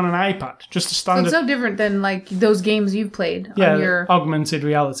running on an iPad, just a standard... So it's no different than, like, those games you've played on your... augmented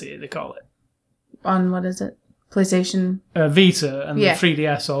reality, they call it. On, what is it? PlayStation... Vita, and the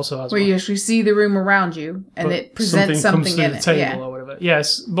 3DS also has where one. you actually see the room around you, and but it presents something in comes to the table or whatever.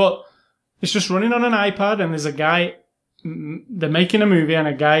 Yes, but it's just running on an iPad, and there's a guy... They're making a movie, and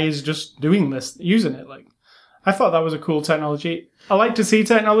a guy is just doing this, using it, like... I thought that was a cool technology. I like to see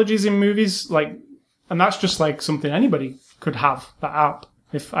technologies in movies, like, and that's just like something anybody could have, that app,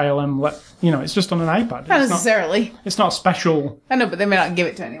 if ILM let, it's just on an iPad. Not necessarily. It's not special. I know, but they may not give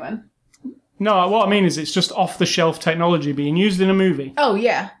it to anyone. No, what I mean is it's just off-the-shelf technology being used in a movie. Oh,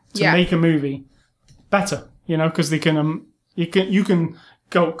 yeah. To make a movie better, because they can, you can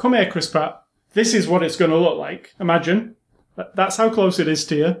go, come here, Chris Pratt, this is what it's going to look like, imagine. That's how close it is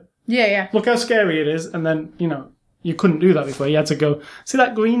to you. Yeah. Look how scary it is, and then, you couldn't do that before. You had to go, see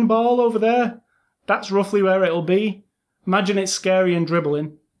that green ball over there? That's roughly where it'll be. Imagine it's scary and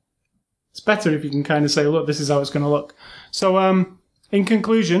dribbling. It's better if you can kind of say, look, this is how it's going to look. So, in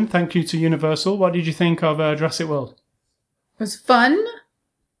conclusion, thank you to Universal. What did you think of Jurassic World? It was fun.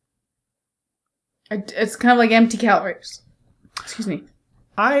 It's kind of like empty calories. Excuse me.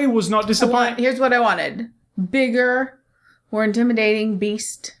 I was not disappointed. Here's what I wanted. Bigger, more intimidating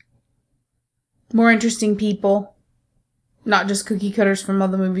beast. More interesting people. Not just cookie cutters from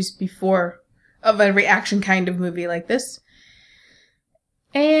other movies before of a reaction kind of movie like this.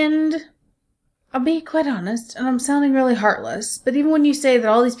 And I'll be quite honest, and I'm sounding really heartless, but even when you say that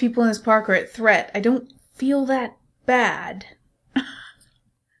all these people in this park are at threat, I don't feel that bad.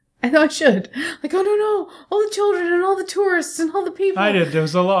 I know I should. Like, oh no, all the children and all the tourists and all the people. I did. There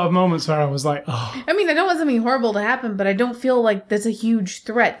was a lot of moments where I was like, oh. I mean, I don't want something horrible to happen, but I don't feel like that's a huge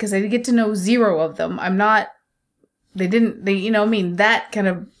threat because I get to know 0 of them. I'm not, that kind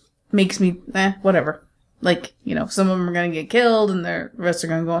of makes me, whatever. Like, some of them are going to get killed and the rest are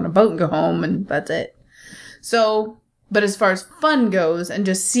going to go on a boat and go home and that's it. So, but as far as fun goes and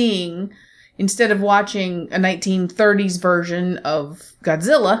just seeing, instead of watching a 1930s version of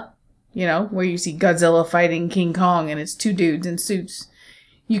Godzilla, where you see Godzilla fighting King Kong and it's two dudes in suits,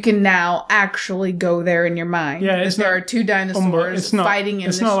 you can now actually go there in your mind. Yeah, there are two dinosaurs fighting in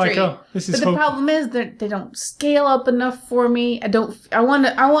the street. This is but the problem is that they don't scale up enough for me. I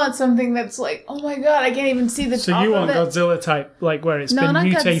want something that's like, oh my god, I can't even see the top of it. So you want Godzilla type, like where it's been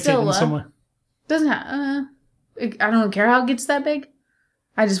mutated in somewhere? Doesn't have. I don't care how it gets that big.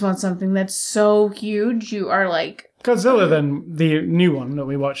 I just want something that's so huge. You are like Godzilla. Then the new one that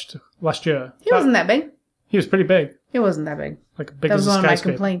we watched last year. He wasn't that big. He was pretty big. It wasn't that big. Like big that as was a one of my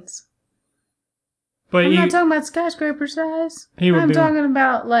skyscraper. complaints. But I'm not talking about skyscraper size. I'm talking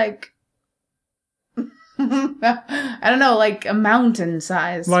about like I don't know, like a mountain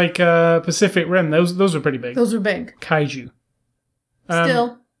size. Like Pacific Rim. Those were pretty big. Those were big. Kaiju.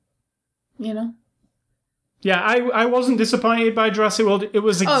 Still, Yeah, I wasn't disappointed by Jurassic World. It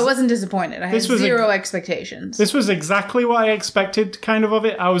was. I wasn't disappointed. I had zero expectations. This was exactly what I expected, kind of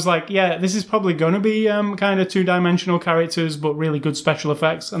it. I was like, yeah, this is probably going to be kind of two-dimensional characters, but really good special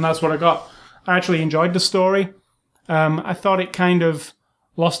effects, and that's what I got. I actually enjoyed the story. I thought it kind of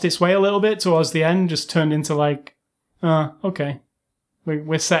lost its way a little bit towards the end, just turned into like, okay,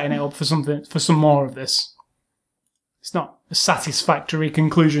 we're setting it up for some more of this. It's not a satisfactory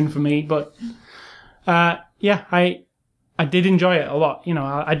conclusion for me, but. Yeah, I did enjoy it a lot.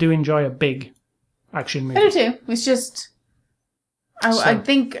 I do enjoy a big action movie. I do too. It's just, I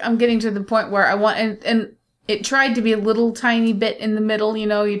think I'm getting to the point where I want, and it tried to be a little tiny bit in the middle.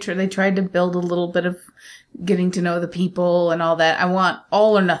 They tried to build a little bit of getting to know the people and all that. I want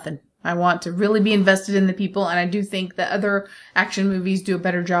all or nothing. I want to really be invested in the people, and I do think that other action movies do a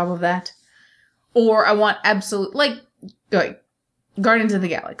better job of that. Or I want absolute, like Guardians of the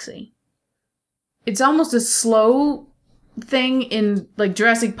Galaxy. It's almost a slow thing in, like,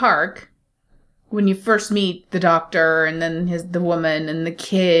 Jurassic Park, when you first meet the doctor and then the woman and the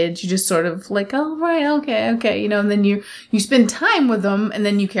kids. You just sort of like, oh, right, okay, and then you spend time with them and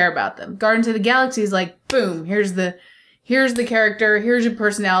then you care about them. Guardians of the Galaxy is like, boom, here's the character, here's your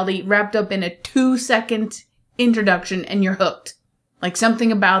personality, wrapped up in a 2-second introduction and you're hooked. Like,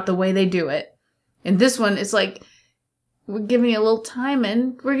 something about the way they do it. And this one, it's like, we're giving you a little time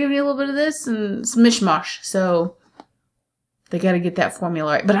and we're giving you a little bit of this and it's mishmash. So they got to get that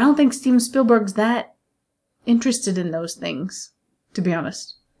formula right. But I don't think Steven Spielberg's that interested in those things, to be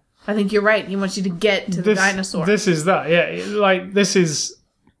honest. I think you're right. He wants you to get to the dinosaur. This is that, yeah. Like, this is...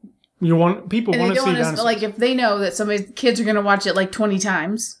 People want to see dinosaurs. Like, if they know that somebody's kids are going to watch it like 20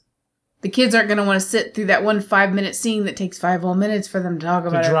 times, the kids aren't going to want to sit through that 1 5-minute scene that takes 5 whole minutes for them to talk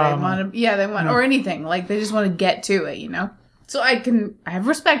about it. They want, or anything. Like, they just want to get to it, So I have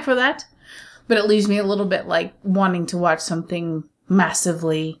respect for that, but it leaves me a little bit like wanting to watch something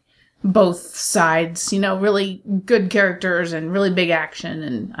massively, both sides, really good characters and really big action,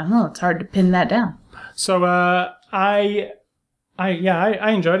 and I don't know, it's hard to pin that down. So, I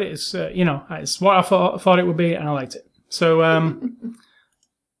enjoyed it. It's, it's what I thought it would be, and I liked it. So,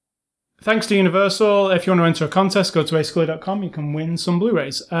 thanks to Universal. If you want to enter a contest, go to ascully.com. You can win some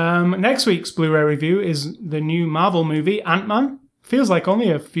Blu-rays. Next week's Blu-ray review is the new Marvel movie, Ant-Man. Feels like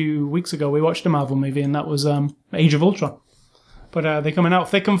only a few weeks ago we watched a Marvel movie, and that was Age of Ultron. But they're coming out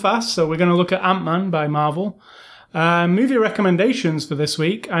thick and fast, so we're going to look at Ant-Man by Marvel. Movie recommendations for this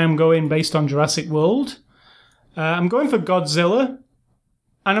week. I am going based on Jurassic World. I'm going for Godzilla.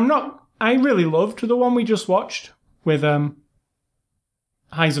 And I really loved the one we just watched with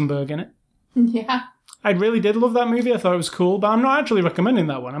Heisenberg in it. Yeah. I really did love that movie. I thought it was cool, but I'm not actually recommending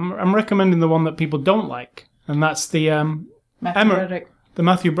that one. I'm recommending the one that people don't like, and that's the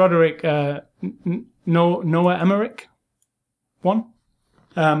Matthew Broderick Noah Emmerich one,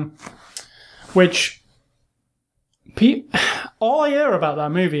 which all I hear about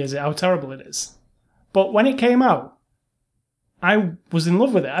that movie is how terrible it is. But when it came out, I was in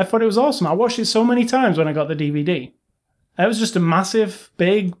love with it. I thought it was awesome. I watched it so many times when I got the DVD. It was just a massive,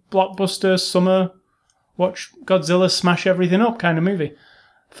 big, blockbuster, summer, watch Godzilla smash everything up kind of movie.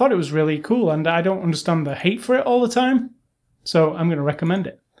 I thought it was really cool, and I don't understand the hate for it all the time, so I'm going to recommend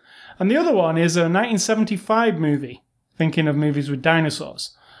it. And the other one is a 1975 movie, thinking of movies with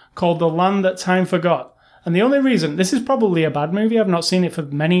dinosaurs, called The Land That Time Forgot. And the only reason, this is probably a bad movie, I've not seen it for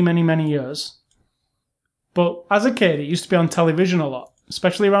many, many, many years. But as a kid, it used to be on television a lot,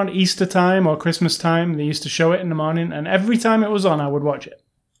 especially around Easter time or Christmas time. They used to show it in the morning, and every time it was on, I would watch it.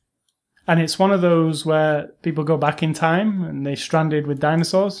 And it's one of those where people go back in time and they're stranded with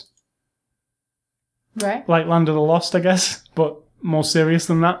dinosaurs. Right. Like Land of the Lost, I guess, but more serious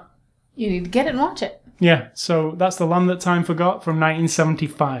than that. You need to get it and watch it. Yeah, so that's The Land That Time Forgot from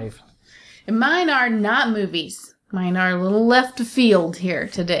 1975. And mine are not movies. Mine are a little left of field here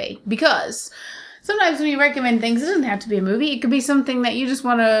today. Because sometimes when you recommend things, it doesn't have to be a movie. It could be something that you just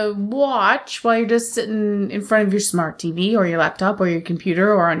want to watch while you're just sitting in front of your smart TV or your laptop or your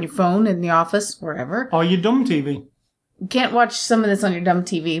computer or on your phone in the office, wherever. Or your dumb TV. You can't watch some of this on your dumb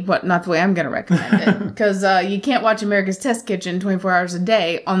TV, but not the way I'm going to recommend it. Because you can't watch America's Test Kitchen 24 hours a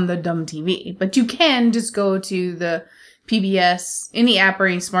day on the dumb TV. But you can just go to the PBS, any app or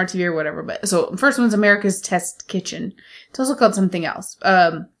any smart TV or whatever. But so first one's America's Test Kitchen. It's also called something else.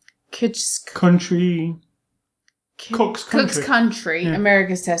 Cook's Country. Yeah.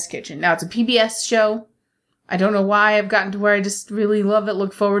 America's Test Kitchen. Now it's a PBS show. I don't know why I've gotten to where I just really love it,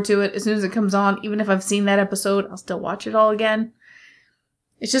 look forward to it. As soon as it comes on, even if I've seen that episode, I'll still watch it all again.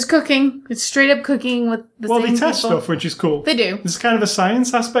 It's just cooking. It's straight up cooking with the same Well, they test people. stuff, which is cool. They do. There's kind of a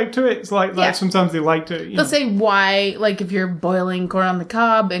science aspect to it. It's like sometimes they like to... They'll say why, like if you're boiling corn on the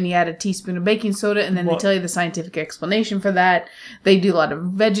cob and you add a teaspoon of baking soda, and then they tell you the scientific explanation for that. They do a lot of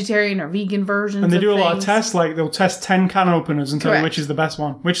vegetarian or vegan versions And they do a lot of things. tests, like they'll test 10 can openers and tell you Correct. which is the best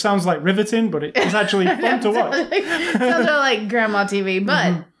one. Which sounds like riveting, but it's actually fun to watch. Sounds like grandma TV,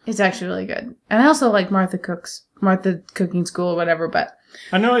 but it's actually really good. And I also like Martha Cooking School or whatever, but...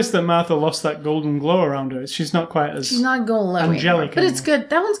 I noticed that Martha lost that golden glow around her. She's not quite as... She's not glowy angelic but it's good.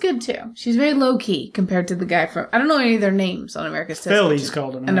 That one's good, too. She's very low-key compared to the guy from... I don't know any of their names on America's Test Phil, Kitchen. he's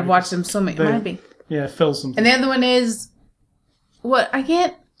called him. And I've watched them so many... It might be. Yeah, Phil something. And the other one is... What? I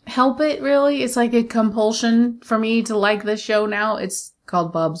can't help it, really. It's like a compulsion for me to like this show now. It's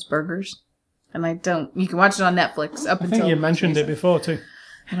called Bob's Burgers. And I don't... You can watch it on Netflix up until... I think you mentioned it before, too.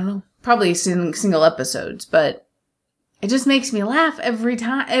 I don't know. Probably single episodes, but... It just makes me laugh every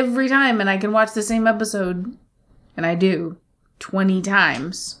time, and I can watch the same episode, and I do, 20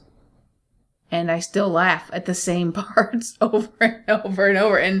 times, and I still laugh at the same parts over and over and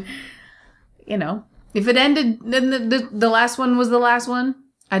over, and, you know, if it ended, then the last one was the last one,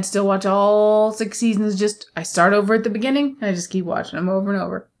 I'd still watch all 6 seasons, I start over at the beginning, and I just keep watching them over and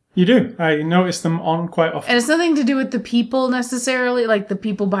over. You do. I notice them on quite often. And it's nothing to do with the people necessarily. Like, the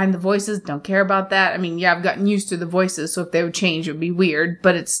people behind the voices don't care about that. I mean, yeah, I've gotten used to the voices, so if they would change, it would be weird.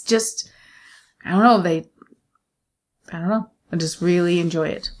 But it's just, I don't know. I just really enjoy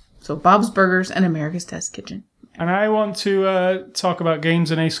it. So, Bob's Burgers and America's Test Kitchen. And I want to talk about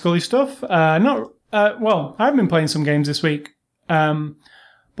games and A Scully stuff. I've been playing some games this week. But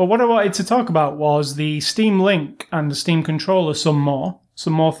what I wanted to talk about was the Steam Link and the Steam Controller some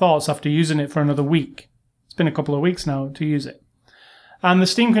more thoughts after using it for another week. It's been a couple of weeks now to use it. And the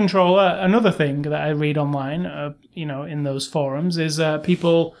Steam Controller, another thing that I read online, in those forums, is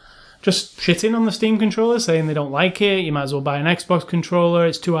people just shitting on the Steam Controller, saying they don't like it, you might as well buy an Xbox controller,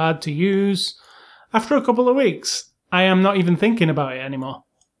 it's too hard to use. After a couple of weeks, I am not even thinking about it anymore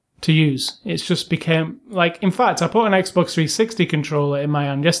to use. It's just became, in fact, I put an Xbox 360 controller in my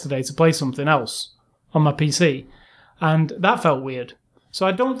hand yesterday to play something else on my PC, and that felt weird. So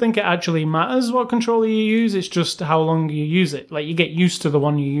I don't think it actually matters what controller you use, it's just how long you use it. Like, you get used to the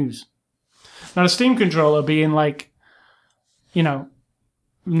one you use. Now, the Steam controller being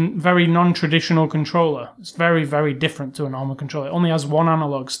very non-traditional controller, it's very, very different to a normal controller. It only has one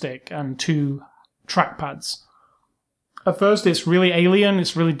analog stick and 2 trackpads. At first, it's really alien,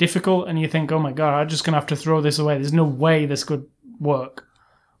 it's really difficult, and you think, oh my god, I'm just going to have to throw this away. There's no way this could work.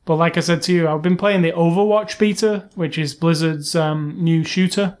 But like I said to you, I've been playing the Overwatch beta, which is Blizzard's new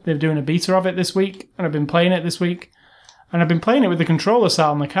shooter. They're doing a beta of it this week, and I've been playing it this week. And I've been playing it with the controller sat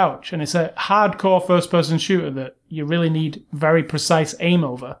on the couch, and it's a hardcore first-person shooter that you really need very precise aim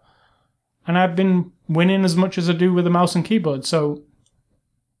over. And I've been winning as much as I do with a mouse and keyboard, so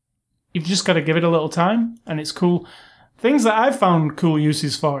you've just got to give it a little time, and it's cool. Things that I've found cool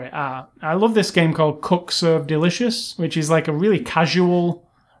uses for it are, I love this game called Cook Serve Delicious, which is like a really casual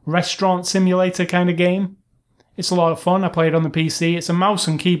restaurant simulator kind of game. It's a lot of fun. I play it on the PC. It's a mouse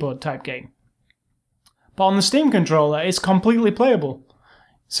and keyboard type game. But on the Steam controller, it's completely playable.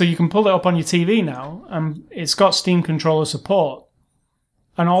 So you can pull it up on your TV now, and it's got Steam controller support.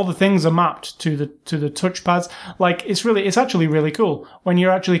 And all the things are mapped to the touchpads. Like, it's actually really cool. When you're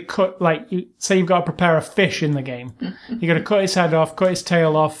actually say you've got to prepare a fish in the game. You got to cut its head off, cut its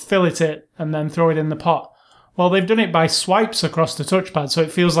tail off, fillet it, and then throw it in the pot. Well, they've done it by swipes across the touchpad, so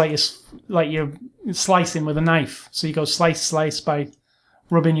it feels like you're slicing with a knife. So you go slice by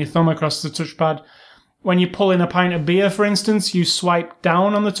rubbing your thumb across the touchpad. When you pull in a pint of beer, for instance, you swipe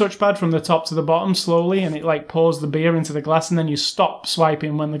down on the touchpad from the top to the bottom slowly, and it pours the beer into the glass, and then you stop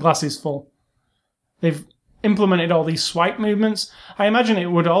swiping when the glass is full. They've implemented all these swipe movements. I imagine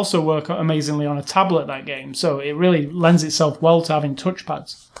it would also work amazingly on a tablet, that game, so it really lends itself well to having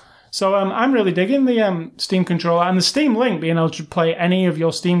touchpads. So I'm really digging the Steam controller and the Steam Link being able to play any of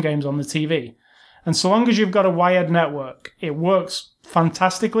your Steam games on the TV. And so long as you've got a wired network, it works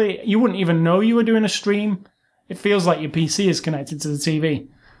fantastically. You wouldn't even know you were doing a stream. It feels like your PC is connected to the TV.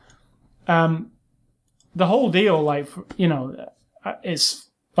 The whole deal, like, you know, it's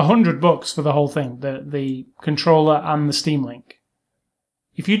 $100 for the whole thing, the controller and the Steam Link.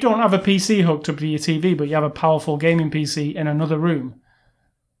 If you don't have a PC hooked up to your TV, but you have a powerful gaming PC in another room,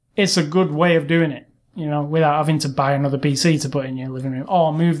 it's a good way of doing it, you know, without having to buy another PC to put in your living room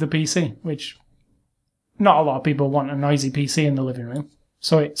or move the PC, which not a lot of people want a noisy PC in the living room.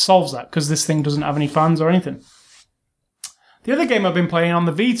 So it solves that because this thing doesn't have any fans or anything. The other game I've been playing on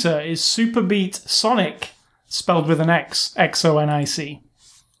the Vita is Super Beat Sonic, spelled with an X, X-O-N-I-C.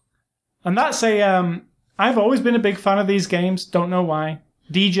 And that's I've always been a big fan of these games, don't know why.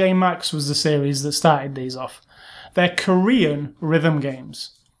 DJ Max was the series that started these off. They're Korean rhythm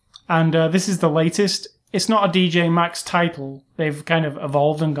games. And this is the latest. It's not a DJ Max title. They've kind of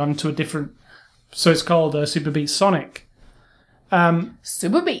evolved and gone to a different... So it's called Super Beat Sonic.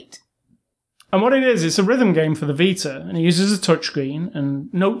 Super Beat. And what it is, it's a rhythm game for the Vita, and it uses a touchscreen,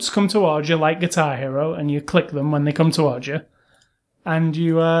 and notes come towards you like Guitar Hero, and you click them when they come towards you. And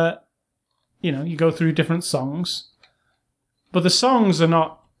you, you go through different songs. But the songs are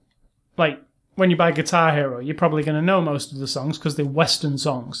not, like, when you buy Guitar Hero, you're probably going to know most of the songs because they're Western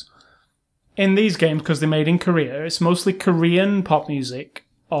songs. In these games, because they're made in Korea, it's mostly Korean pop music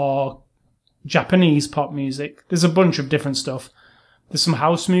or Japanese pop music. There's a bunch of different stuff. There's some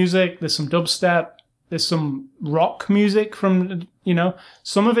house music, there's some dubstep, there's some rock music from, you know,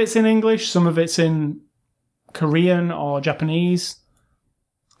 some of it's in English, some of it's in Korean or Japanese.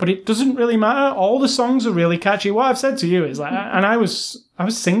 But it doesn't really matter. All the songs are really catchy. What I've said to you is, like, and I was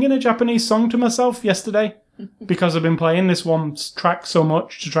singing a Japanese song to myself yesterday because I've been playing this one track so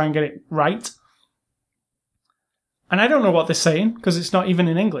much to try and get it right. And I don't know what they're saying because it's not even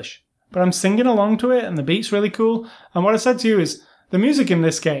in English. But I'm singing along to it and the beat's really cool. And what I said to you is, the music in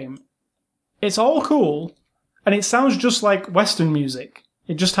this game, it's all cool and it sounds just like Western music.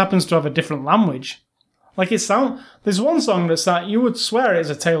 It just happens to have a different language. Like there's one song that's that you would swear it's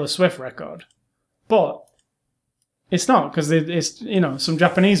a Taylor Swift record, but it's not because it's, you know, some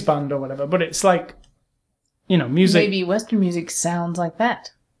Japanese band or whatever. But it's like, you know, music. Maybe Western music sounds like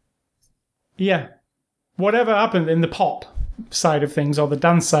that. Yeah, whatever happened in the pop side of things or the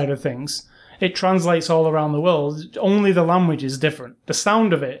dance side of things, it translates all around the world. Only the language is different. The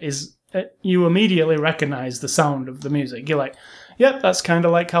sound of it is, you immediately recognize the sound of the music. You're like, yep, that's kind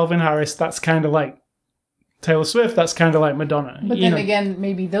of like Calvin Harris. That's kind of like Taylor Swift. That's kind of like Madonna. But then again,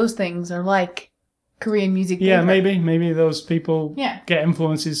 maybe those things are like Korean music. Yeah, maybe those people get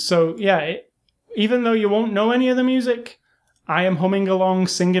influences. So yeah, even though you won't know any of the music, I am humming along,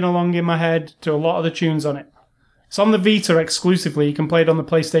 singing along in my head to a lot of the tunes on it. It's on the Vita exclusively. You can play it on the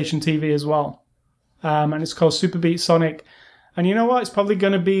PlayStation TV as well. And it's called Super Beat Sonic. And you know what? It's probably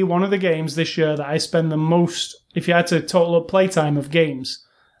going to be one of the games this year that I spend the most, if you had to total up playtime of games,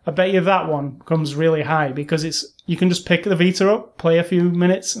 I bet you that one comes really high because you can just pick the Vita up, play a few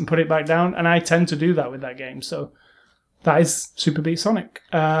minutes and put it back down. And I tend to do that with that game. So that is Super Beat Sonic.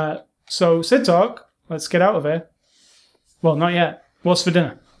 So Sid Talk, let's get out of here. Well, not yet. What's for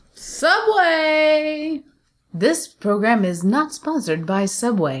dinner? Subway! This program is not sponsored by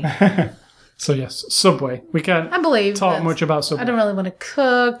Subway. So yes, Subway. We can't talk much about Subway. I don't really want to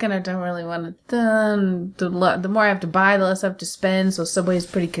cook, and I don't really want to... The more I have to buy, the less I have to spend, so Subway is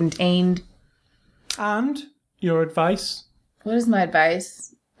pretty contained. And your advice? What is my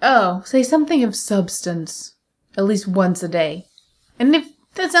advice? Oh, say something of substance. At least once a day. And if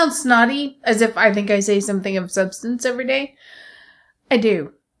that sounds snotty, as if I think I say something of substance every day, I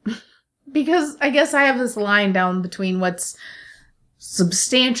do. Because I guess I have this line down between what's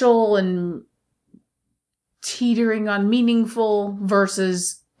substantial and teetering on meaningful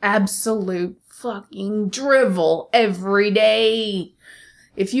versus absolute fucking drivel every day.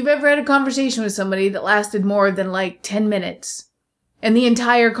 If you've ever had a conversation with somebody that lasted more than like 10 minutes, and the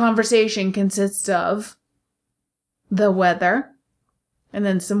entire conversation consists of the weather, and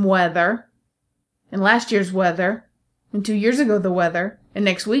then some weather, and last year's weather, and 2 years ago the weather, and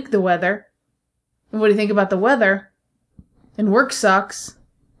next week the weather. And what do you think about the weather? And work sucks.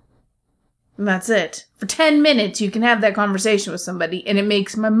 And that's it. For 10 minutes, you can have that conversation with somebody, and it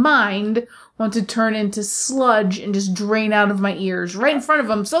makes my mind want to turn into sludge and just drain out of my ears right in front of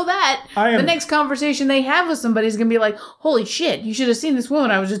them, so that the next conversation they have with somebody is going to be like, holy shit, you should have seen this woman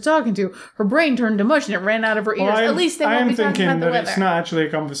I was just talking to. Her brain turned to mush and it ran out of her ears. At least they won't be talking about the weather. It's not actually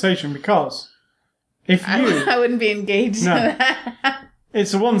a conversation because if you... I wouldn't be engaged in that.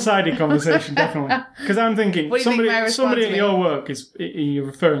 It's a one-sided conversation, definitely. Because I'm thinking, what do you think somebody at your work you're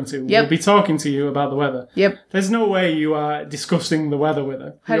referring to will be talking to you about the weather. Yep. There's no way you are discussing the weather with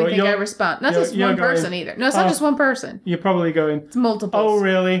her. How do you think I respond? Not just one person either. No, it's not just one person. You're probably going... It's multiples. Oh,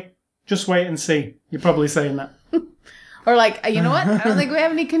 really? Just wait and see. You're probably saying that. Or like, you know what? I don't think we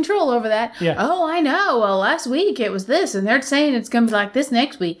have any control over that. Yeah. Oh, I know. Well, last week it was this, and they're saying it's going to be like this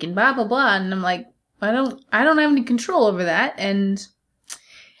next week, and blah, blah, blah. And I'm like, I don't have any control over that, and...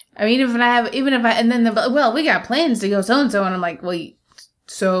 I mean, and then we got plans to go so-and-so, and I'm like, well,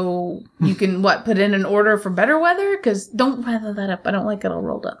 so you can, put in an order for better weather? Because don't weather that up. I don't like it all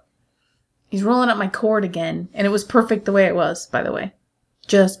rolled up. He's rolling up my cord again, and it was perfect the way it was, by the way.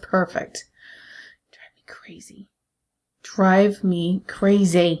 Just perfect. Drive me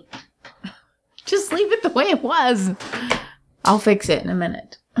crazy. Just leave it the way it was. I'll fix it in a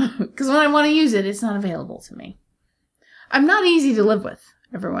minute. Because when I want to use it, it's not available to me. I'm not easy to live with.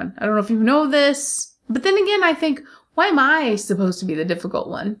 Everyone. I don't know if you know this, but then again, I think, why am I supposed to be the difficult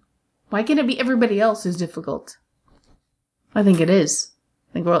one? Why can't it be everybody else who's difficult? I think it is.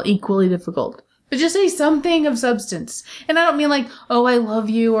 I think we're all equally difficult. But just say something of substance. And I don't mean like, oh, I love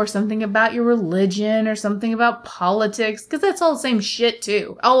you, or something about your religion, or something about politics, because that's all the same shit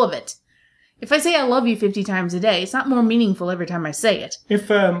too. All of it. If I say I love you 50 times a day, it's not more meaningful every time I say it. If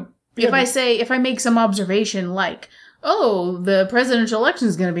I make some observation like, oh, the presidential election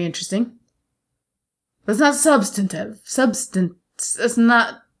is going to be interesting. That's not substantive. It's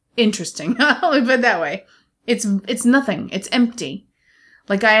not interesting. Let me put it that way. It's nothing. It's empty.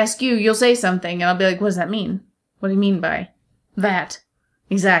 Like I ask you, you'll say something, and I'll be like, what does that mean? What do you mean by that?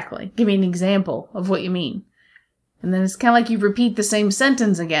 Exactly. Give me an example of what you mean. And then it's kind of like you repeat the same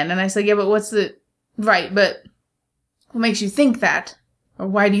sentence again, and I say, yeah, but right, but what makes you think that? Or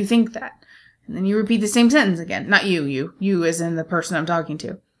why do you think that? And then you repeat the same sentence again. Not you as in the person I'm talking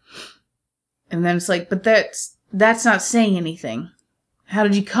to. And then it's like, but that's not saying anything. How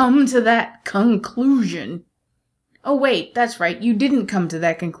did you come to that conclusion? Oh wait, that's right, you didn't come to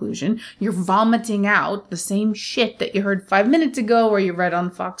that conclusion. You're vomiting out the same shit that you heard 5 minutes ago, or you read on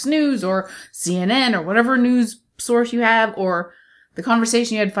Fox News, or CNN, or whatever news source you have, or the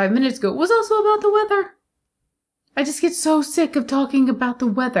conversation you had 5 minutes ago was also about the weather. I just get so sick of talking about the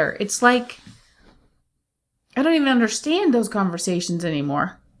weather. It's like... I don't even understand those conversations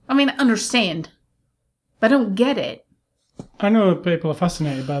anymore. I mean, I understand, but I don't get it. I know people are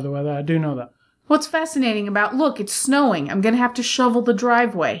fascinated by the weather. I do know that. What's fascinating about, look, it's snowing. I'm going to have to shovel the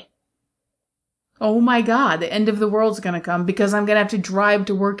driveway. Oh my God, the end of the world's going to come because I'm going to have to drive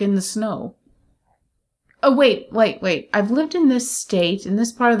to work in the snow. Oh, wait. I've lived in this state, in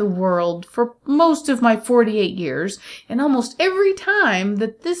this part of the world, for most of my 48 years, and almost every time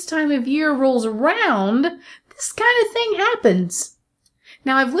that this time of year rolls around, this kind of thing happens.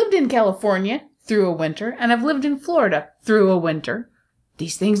 Now, I've lived in California through a winter, and I've lived in Florida through a winter.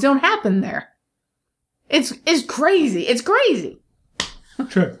 These things don't happen there. It's crazy. It's crazy.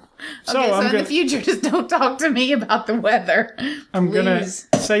 True. So in the future, just don't talk to me about the weather. I'm going to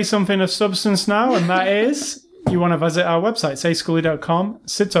say something of substance now, and that is, you want to visit our website, sayscully.com,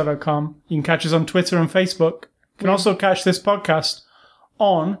 sito.com. You can catch us on Twitter and Facebook. You can also catch this podcast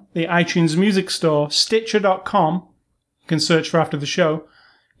on the iTunes Music Store, Stitcher.com. You can search for After the Show.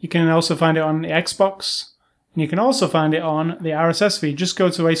 You can also find it on the Xbox, and you can also find it on the RSS feed. Just go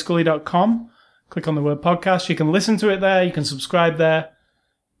to ascully.com, click on the word podcast. You can listen to it there. You can subscribe there.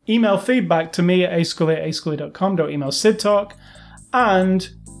 Email feedback to me at ascully@ascully.com. Don't email Sid Talk. And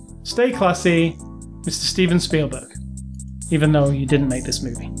stay classy, Mr. Steven Spielberg. Even though you didn't make this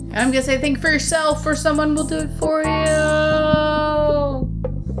movie. I'm going to say think for yourself, or someone will do it for you.